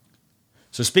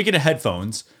 So speaking of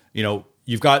headphones,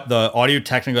 you've got the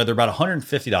Audio-Technica. They're about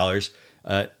 $150.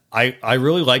 I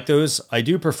really like those. I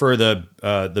do prefer the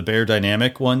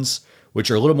Beyerdynamic ones,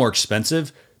 which are a little more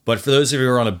expensive. But for those of you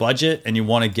who are on a budget and you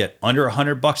want to get under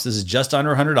 $100, this is just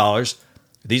under $100.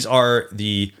 These are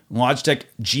the Logitech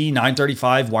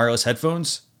G935 wireless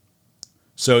headphones.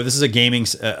 So this is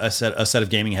a set of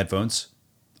gaming headphones.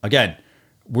 Again,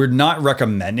 we're not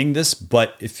recommending this,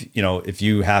 but if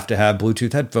you have to have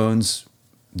Bluetooth headphones,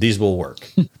 these will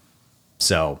work.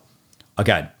 So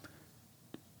again,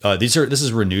 this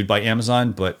is renewed by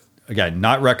Amazon, but again,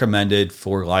 not recommended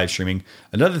for live streaming.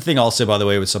 Another thing I'll say, by the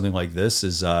way, with something like this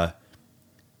is the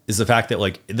fact that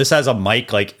like this has a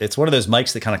mic, like it's one of those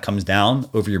mics that kind of comes down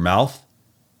over your mouth,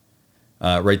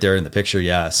 right there in the picture.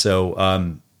 Yeah. So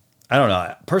I don't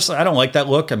know. Personally, I don't like that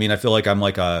look. I mean, I feel like I'm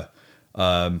like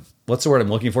what's the word I'm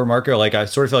looking for, Marco? Like I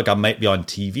sort of feel like I might be on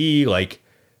TV, like,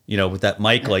 with that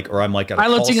mic, like, or I'm like at a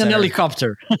piloting an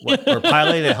helicopter. Or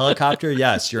piloting a helicopter.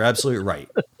 Yes, you're absolutely right.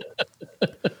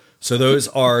 So those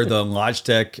are the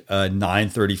Logitech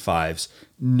 935s.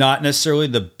 Not necessarily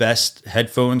the best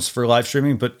headphones for live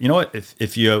streaming, but you know what?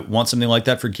 If you want something like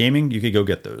that for gaming, you could go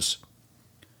get those.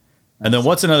 And then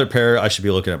what's another pair I should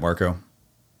be looking at, Marco?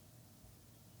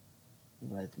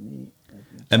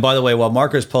 And by the way, while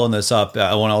Marco's pulling this up,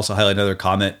 I want to also highlight another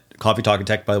comment. Coffee Talk and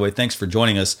Tech, by the way, thanks for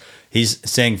joining us. He's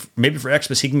saying maybe for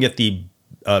Xmas he can get the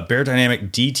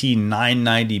Beyerdynamic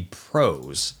DT990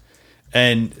 Pros.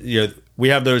 And we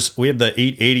have those. We have the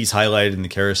 880s highlighted in the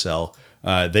carousel.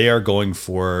 They are going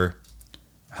for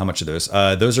how much are those?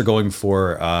 Those are going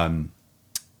for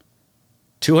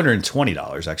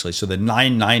 $220 actually. So the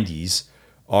 990s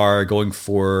are going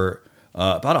for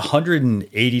about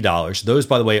 $180. Those,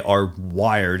 by the way, are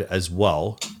wired as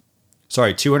well.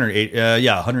 Sorry,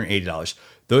 $180.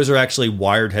 Those are actually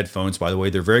wired headphones, by the way.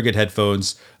 They're very good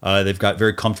headphones. They've got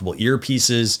very comfortable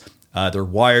earpieces. They're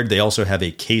wired. They also have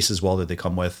a case as well that they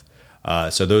come with.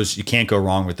 So those, you can't go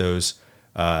wrong with those.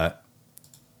 And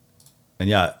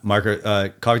yeah, Marco,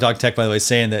 Coffee Talk Tech, by the way,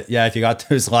 saying that, yeah, if you got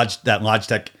those that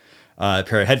Logitech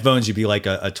pair of headphones, you'd be like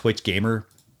a Twitch gamer.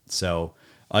 So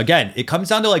again, it comes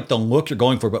down to like the look you're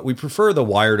going for, but we prefer the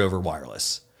wired over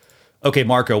wireless. Okay,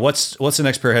 Marco, what's the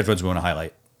next pair of headphones we want to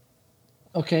highlight?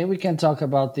 Okay, we can talk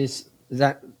about this.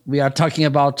 That we are talking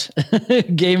about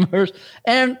gamers,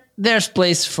 and there's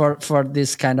place for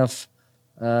this kind of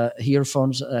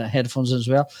headphones as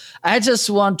well. I just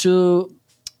want to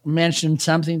mention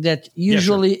something that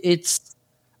usually it's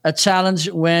a challenge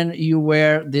when you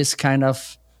wear this kind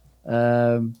of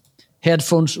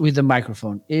headphones with the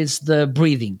microphone. It's the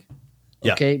breathing.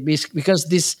 Yeah. Okay, because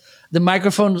the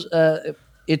microphone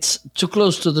it's too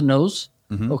close to the nose.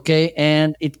 Mm-hmm. Okay,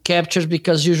 and it captures,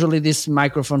 because usually these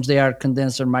microphones, they are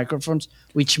condenser microphones,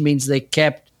 which means they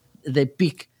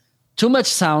pick too much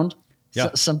sound,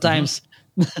 sometimes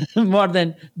more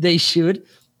than they should.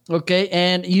 Okay,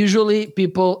 and usually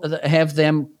people have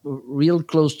them real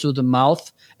close to the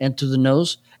mouth and to the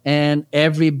nose, and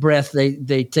every breath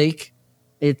they take,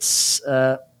 it's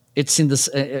in this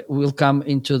will come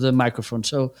into the microphone.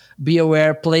 So be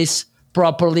aware, place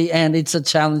properly, and it's a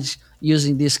challenge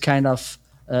using this kind of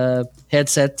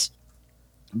headset,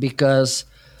 because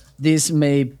this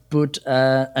may put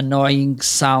annoying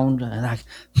sound like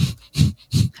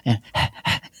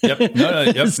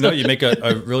No, you make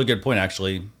a really good point,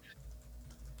 actually.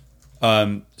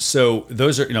 So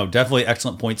those are, definitely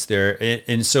excellent points there.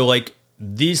 And so like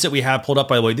these that we have pulled up,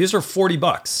 by the way, these are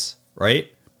 $40,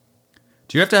 right?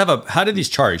 Do you have to have how do these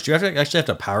charge? Do you actually have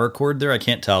to power cord there? I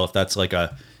can't tell if that's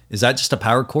is that just a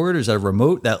power cord or is that a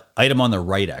remote? That item on the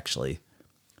right, actually.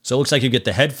 So it looks like you get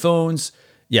the headphones.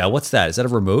 Yeah, what's that? Is that a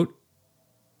remote?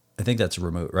 I think that's a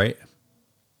remote, right?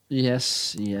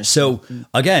 Yes. So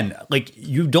again,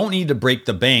 you don't need to break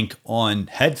the bank on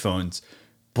headphones,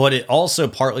 but it also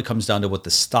partly comes down to what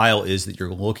the style is that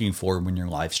you're looking for when you're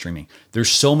live streaming. There's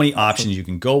so many options you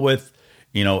can go with.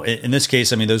 In this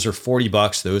case, I mean, those are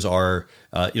 $40. Those are,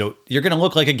 you're going to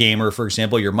look like a gamer, for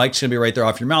example. Your mic's going to be right there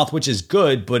off your mouth, which is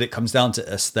good, but it comes down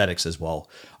to aesthetics as well.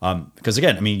 Because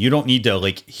again, I mean, you don't need to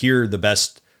hear the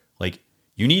best,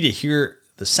 you need to hear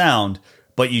the sound,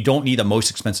 but you don't need the most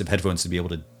expensive headphones to be able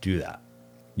to do that.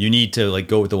 You need to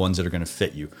go with the ones that are going to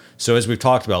fit you. So as we've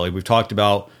talked about, we've talked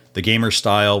about the gamer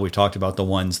style. We've talked about the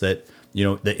ones that,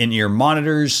 the in-ear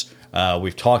monitors.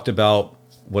 We've talked about,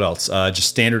 what else? Just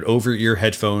standard over-ear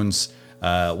headphones.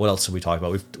 What else have we talked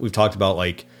about? We've talked about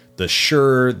the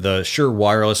Shure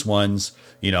wireless ones,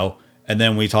 and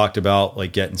then we talked about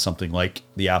getting something like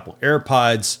the Apple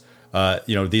AirPods.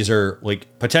 These are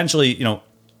potentially,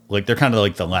 they're kind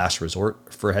of the last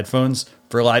resort for headphones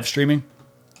for live streaming.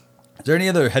 Is there any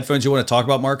other headphones you want to talk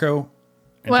about, Marco?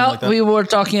 Anything we were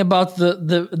talking about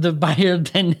the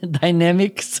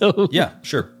Beyerdynamic, so yeah,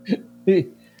 sure.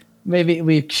 Maybe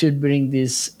we should bring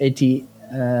this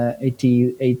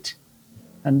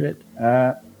 8800.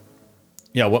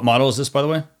 Yeah, what model is this, by the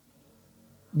way?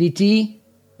 DT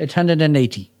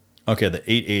 880. Okay, the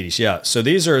 880s. Yeah, so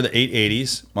these are the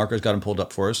 880s. Marco's got them pulled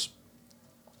up for us.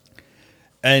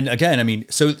 And again, I mean,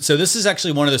 so this is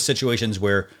actually one of those situations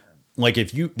where,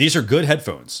 these are good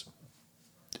headphones.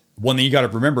 One thing you got to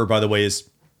remember, by the way, is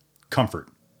comfort.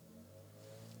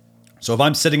 So if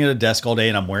I'm sitting at a desk all day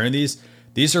and I'm wearing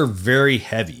these are very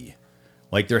heavy.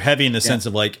 They're heavy in the sense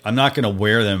of I'm not going to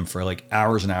wear them for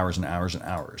hours and hours and hours and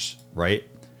hours, right?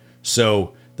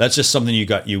 So that's just something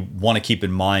you want to keep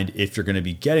in mind if you're going to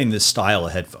be getting this style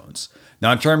of headphones.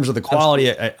 Now, in terms of the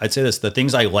quality, I'd say this: the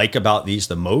things I like about these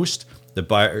the most, the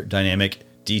Beyerdynamic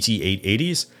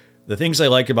DT880s, the things I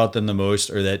like about them the most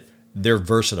are that they're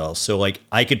versatile. So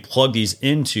I could plug these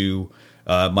into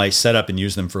my setup and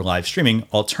use them for live streaming.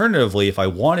 Alternatively, if I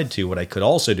wanted to, what I could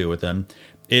also do with them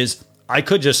is I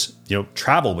could just,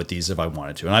 travel with these if I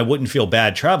wanted to. And I wouldn't feel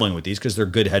bad traveling with these because they're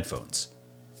good headphones.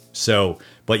 So,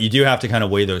 but you do have to kind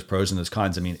of weigh those pros and those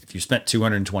cons. I mean, if you spent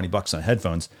 $220 on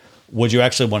headphones, would you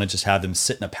actually want to just have them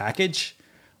sit in a package?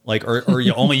 Or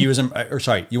you only use them,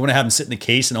 you want to have them sit in the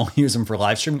case and only use them for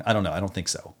live streaming? I don't know. I don't think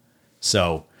so.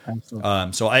 So,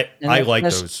 I like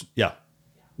those. Yeah.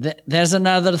 There's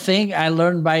another thing I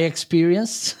learned by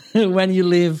experience when you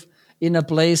live in a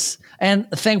place, and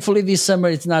thankfully this summer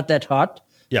it's not that hot.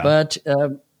 Yeah. But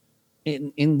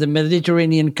in the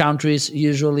Mediterranean countries,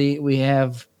 usually we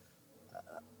have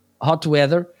hot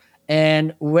weather,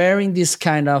 and wearing this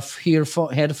kind of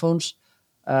headphones,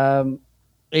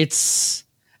 it's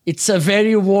a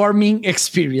very warming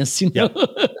experience. Yeah.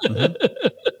 Mm-hmm.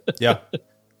 Yeah.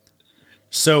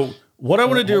 So what I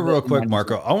want to do real quick,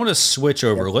 Marco, I want to switch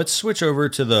over. Yeah. Let's switch over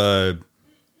to the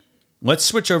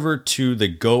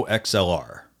Go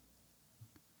XLR.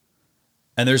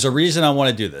 And there's a reason I want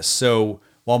to do this. So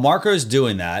while Marco's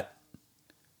doing that,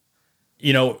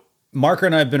 Marco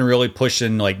and I have been really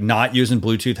pushing not using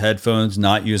Bluetooth headphones,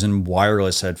 not using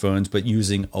wireless headphones, but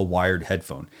using a wired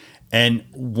headphone. And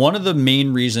one of the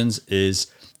main reasons is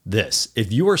this: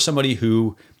 if you are somebody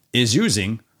who is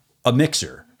using a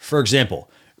mixer, for example,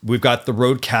 we've got the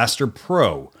Rodecaster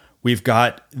Pro, we've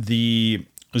got the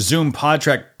Zoom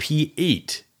PodTrack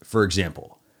P8, for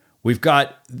example. We've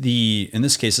got in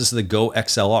this case, this is the Go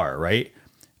XLR, right?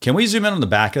 Can we zoom in on the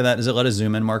back of that? Does it let us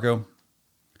zoom in, Marco?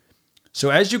 So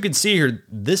as you can see here,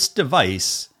 this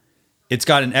device, it's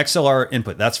got an XLR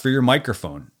input. That's for your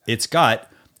microphone. It's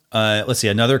got,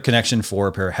 another connection for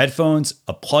a pair of headphones,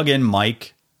 a plug-in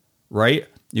mic, right?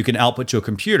 You can output to a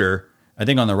computer. I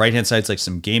think on the right-hand side, it's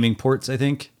some gaming ports, I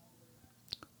think.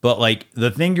 But the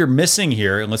thing you're missing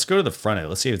here, and let's go to the front of it.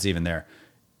 Let's see if it's even there.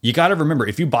 You got to remember,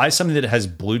 if you buy something that has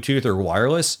Bluetooth or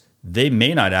wireless, they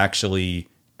may not actually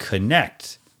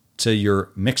connect to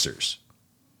your mixers.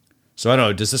 So I don't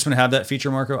know. Does this one have that feature,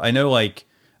 Marco? I know on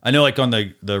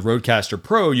the Rodecaster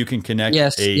Pro, you can connect.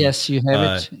 Yes, you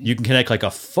have it. You can connect a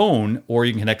phone, or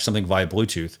you can connect something via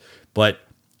Bluetooth. But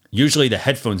usually the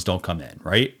headphones don't come in,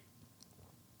 right?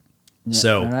 Yeah,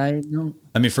 so, I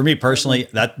mean, for me personally,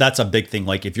 that's a big thing.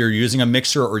 If you're using a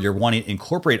mixer or you're wanting to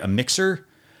incorporate a mixer,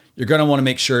 you're going to want to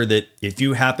make sure that if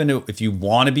you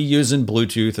want to be using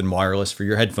Bluetooth and wireless for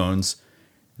your headphones,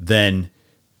 then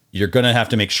you're going to have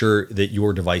to make sure that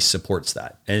your device supports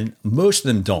that. And most of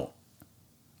them don't.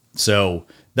 So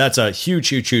that's a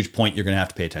huge point you're going to have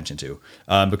to pay attention to,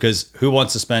 because who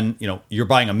wants to spend, you're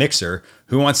buying a mixer.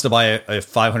 Who wants to buy a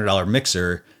 $500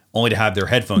 mixer only to have their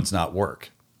headphones not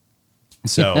work?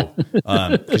 So,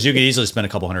 because you could easily spend a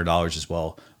couple $100s as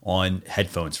well on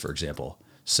headphones, for example.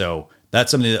 So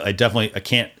that's something that I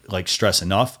can't stress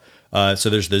enough. So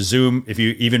there's the Zoom. If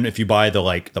you buy the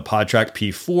PodTrack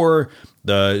P4,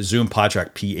 the Zoom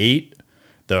PodTrack P8,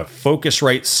 the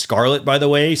Focusrite Scarlett, by the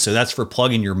way. So that's for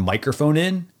plugging your microphone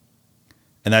in.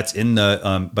 And that's in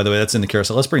the, by the way, that's in the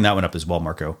carousel. Let's bring that one up as well,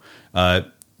 Marco.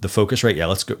 The Focusrite. Yeah,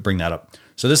 let's bring that up.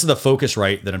 So this is the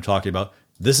Focusrite that I'm talking about.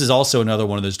 This is also another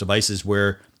one of those devices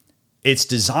where it's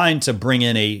designed to bring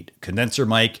in a condenser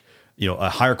mic, a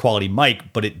higher quality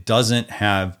mic, but it doesn't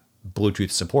have Bluetooth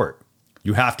support.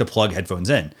 You have to plug headphones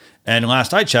in. And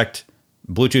last I checked,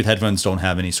 Bluetooth headphones don't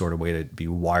have any sort of way to be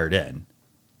wired in.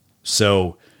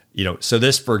 So, so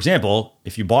this, for example,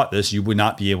 if you bought this, you would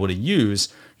not be able to use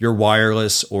your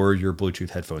wireless or your Bluetooth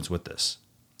headphones with this.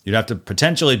 You'd have to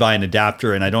potentially buy an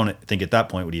adapter, and I don't think at that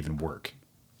point would even work.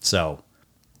 So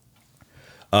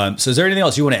is there anything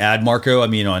else you want to add, Marco? I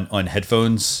mean, on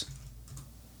headphones?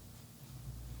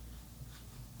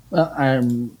 Well,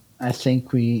 I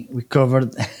think we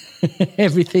covered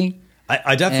everything.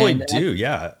 I definitely do.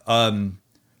 Yeah.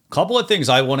 Couple of things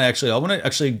I want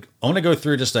to go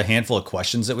through just a handful of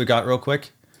questions that we got real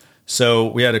quick. So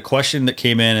we had a question that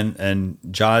came in and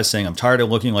Ja is saying, I'm tired of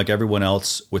looking like everyone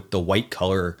else with the white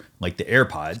color, like the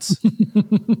AirPods.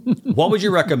 What would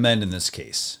you recommend in this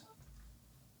case?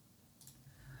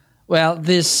 Well,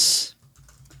 there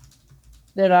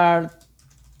are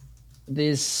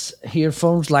these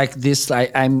earphones like this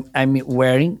I'm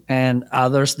wearing, and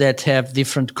others that have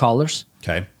different colors.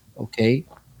 Okay.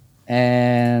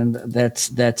 And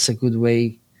that's a good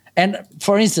way. And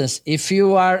for instance, if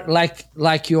you are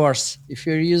like yours, if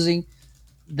you're using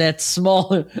that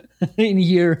small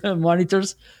in-ear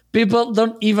monitors, people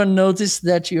don't even notice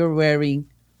that you're wearing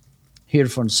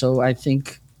earphones. So I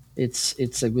think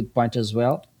it's a good point as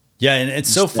well. Yeah, and it's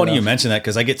so funny you mention that,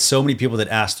 because I get so many people that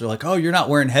ask, they're like, oh, you're not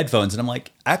wearing headphones. And I'm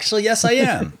like, actually, yes, I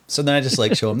am. So then I just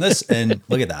show them this and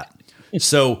look at that.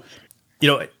 So,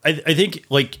 I think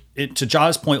to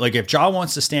Ja's point, if Ja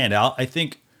wants to stand out, I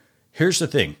think here's the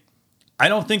thing. I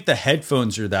don't think the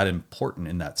headphones are that important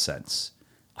in that sense.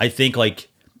 I think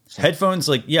headphones,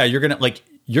 you're going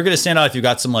to stand out if you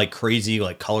got some crazy,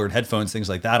 colored headphones, things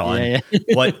like that on. Yeah.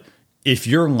 But if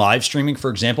you're live streaming, for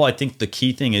example, I think the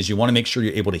key thing is you want to make sure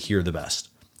you're able to hear the best.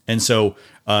 And so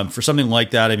for something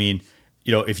like that, I mean,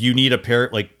 if you need a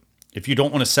pair, if you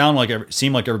don't want to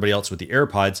seem like everybody else with the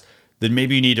AirPods, then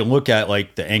maybe you need to look at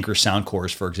the Anker sound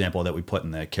cores, for example, that we put in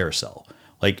the carousel.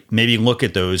 Maybe look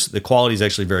at those. The quality is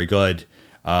actually very good.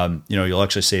 You'll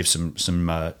actually save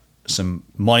some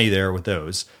money there with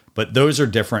those. But those are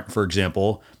different. For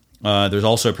example, there's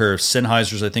also a pair of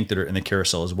Sennheisers, I think, that are in the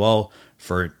carousel as well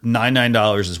for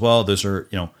 $99 as well. Those are,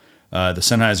 the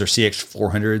Sennheiser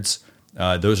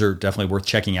CX400s. Those are definitely worth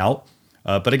checking out.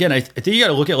 But again, I think you got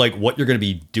to look at what you're going to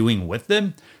be doing with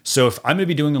them. So if I'm going to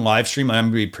be doing a live stream, I'm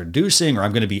going to be producing, or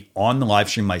I'm going to be on the live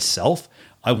stream myself,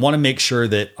 I want to make sure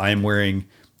that I'm wearing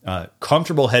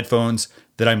comfortable headphones,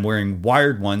 that I'm wearing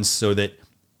wired ones, so that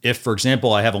if, for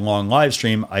example, I have a long live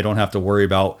stream, I don't have to worry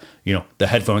about, the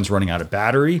headphones running out of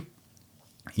battery,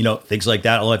 things like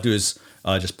that. All I have to do is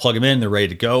just plug them in, they're ready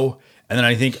to go. And then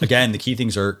I think, again, the key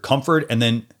things are comfort, and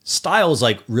then style is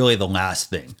really the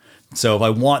last thing. So if I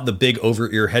want the big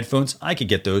over-ear headphones, I could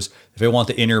get those. If I want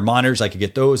the in-ear monitors, I could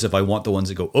get those. If I want the ones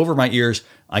that go over my ears,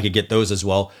 I could get those as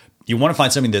well. You want to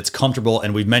find something that's comfortable,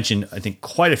 and we've mentioned, I think,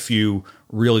 quite a few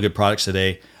really good products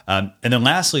today. And then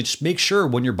lastly, just make sure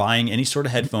when you're buying any sort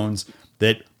of headphones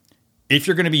that if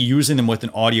you're going to be using them with an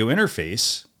audio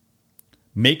interface,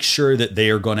 make sure that they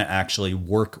are going to actually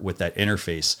work with that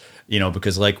interface,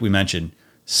 because like we mentioned,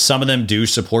 some of them do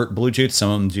support Bluetooth, some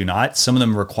of them do not. Some of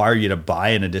them require you to buy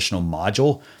an additional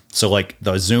module. So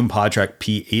the Zoom PodTrack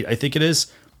P8, I think it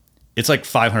is, it's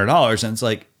 $500, and it's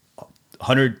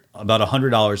about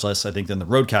 $100 less, I think, than the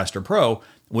Rodecaster Pro,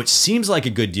 which seems like a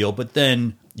good deal. But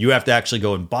then you have to actually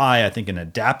go and buy, I think, an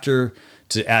adapter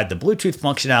to add the Bluetooth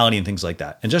functionality and things like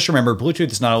that. And just remember,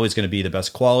 Bluetooth is not always going to be the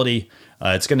best quality.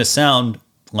 It's going to sound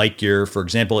like you're, for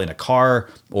example, in a car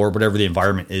or whatever the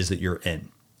environment is that you're in.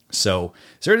 So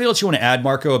is there anything else you want to add,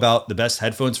 Marco, about the best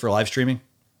headphones for live streaming?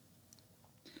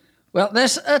 Well,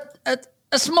 there's a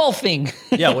small thing.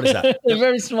 Yeah, what is that?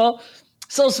 Very small.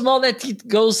 So small that it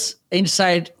goes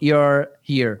inside your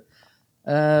ear.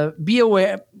 Be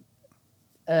aware.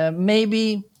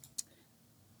 Maybe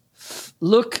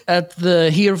look at the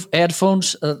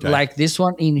headphones like this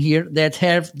one in here that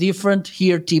have different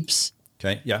ear tips.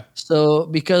 Okay, yeah. So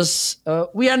because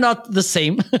we are not the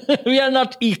same, we are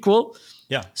not equal.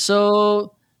 Yeah.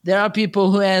 So there are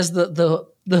people who has the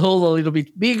hole a little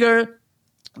bit bigger,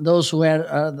 those who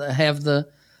have the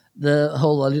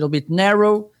hole a little bit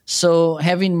narrow. So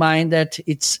have in mind that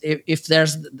it's if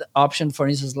there's the option, for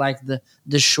instance, like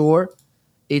the Shure,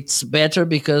 it's better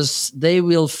because they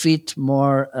will fit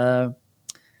more.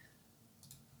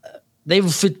 They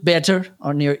will fit better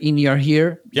in your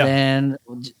ear than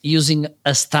using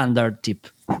a standard tip.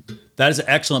 That is an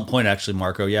excellent point, actually,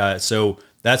 Marco. Yeah. So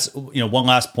that's, one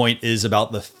last point is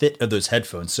about the fit of those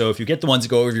headphones. So if you get the ones that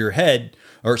go over your head,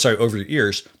 over your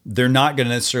ears, they're not going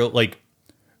to necessarily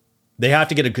they have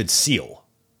to get a good seal.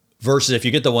 Versus if you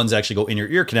get the ones that actually go in your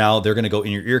ear canal, they're going to go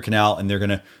in your ear canal and they're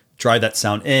going to drive that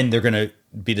sound in. They're going to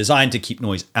be designed to keep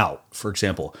noise out, for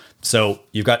example. So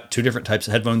you've got two different types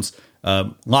of headphones.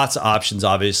 Lots of options,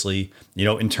 obviously,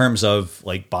 in terms of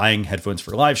buying headphones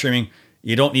for live streaming.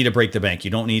 You don't need to break the bank.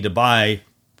 You don't need to buy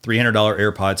 $300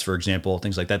 AirPods, for example,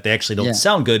 things like that. They actually don't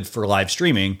sound good for live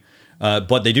streaming,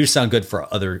 but they do sound good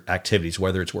for other activities,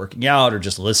 whether it's working out or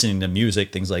just listening to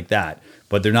music, things like that.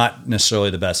 But they're not necessarily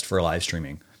the best for live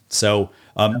streaming. So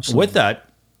with that,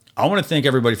 I want to thank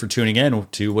everybody for tuning in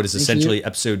to what is essentially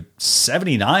episode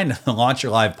 79 of the Launch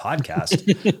Your Live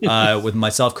podcast with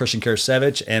myself, Christian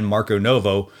Karasevich, and Marco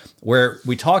Novo, where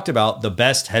we talked about the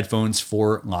best headphones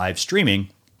for live streaming.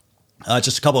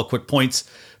 Just a couple of quick points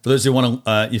for those who want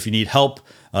to, if you need help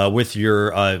with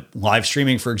your live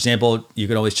streaming, for example, you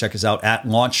can always check us out at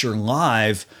Launch Your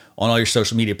Live on all your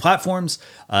social media platforms.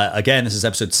 Again, this is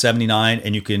episode 79,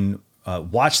 and you can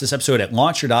watch this episode at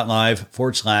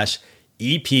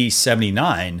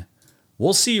launcher.live/EP79.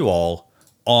 We'll see you all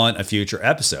on a future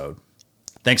episode.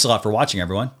 Thanks a lot for watching,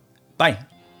 everyone. Bye.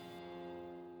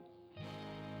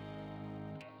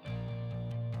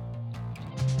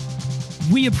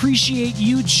 We appreciate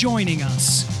you joining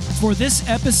us for this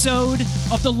episode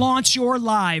of the Launch Your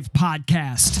Live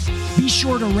podcast. Be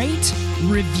sure to rate,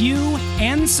 review,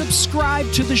 and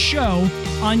subscribe to the show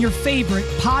on your favorite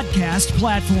podcast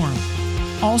platform.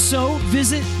 Also,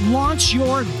 visit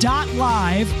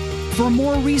launchyour.live for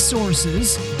more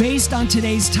resources based on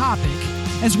today's topic,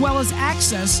 as well as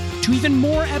access to even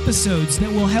more episodes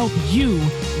that will help you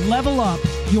level up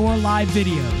your live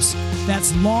videos.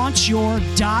 That's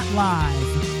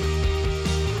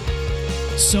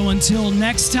launchyour.live. So until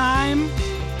next time,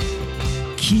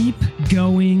 keep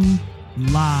going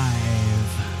live.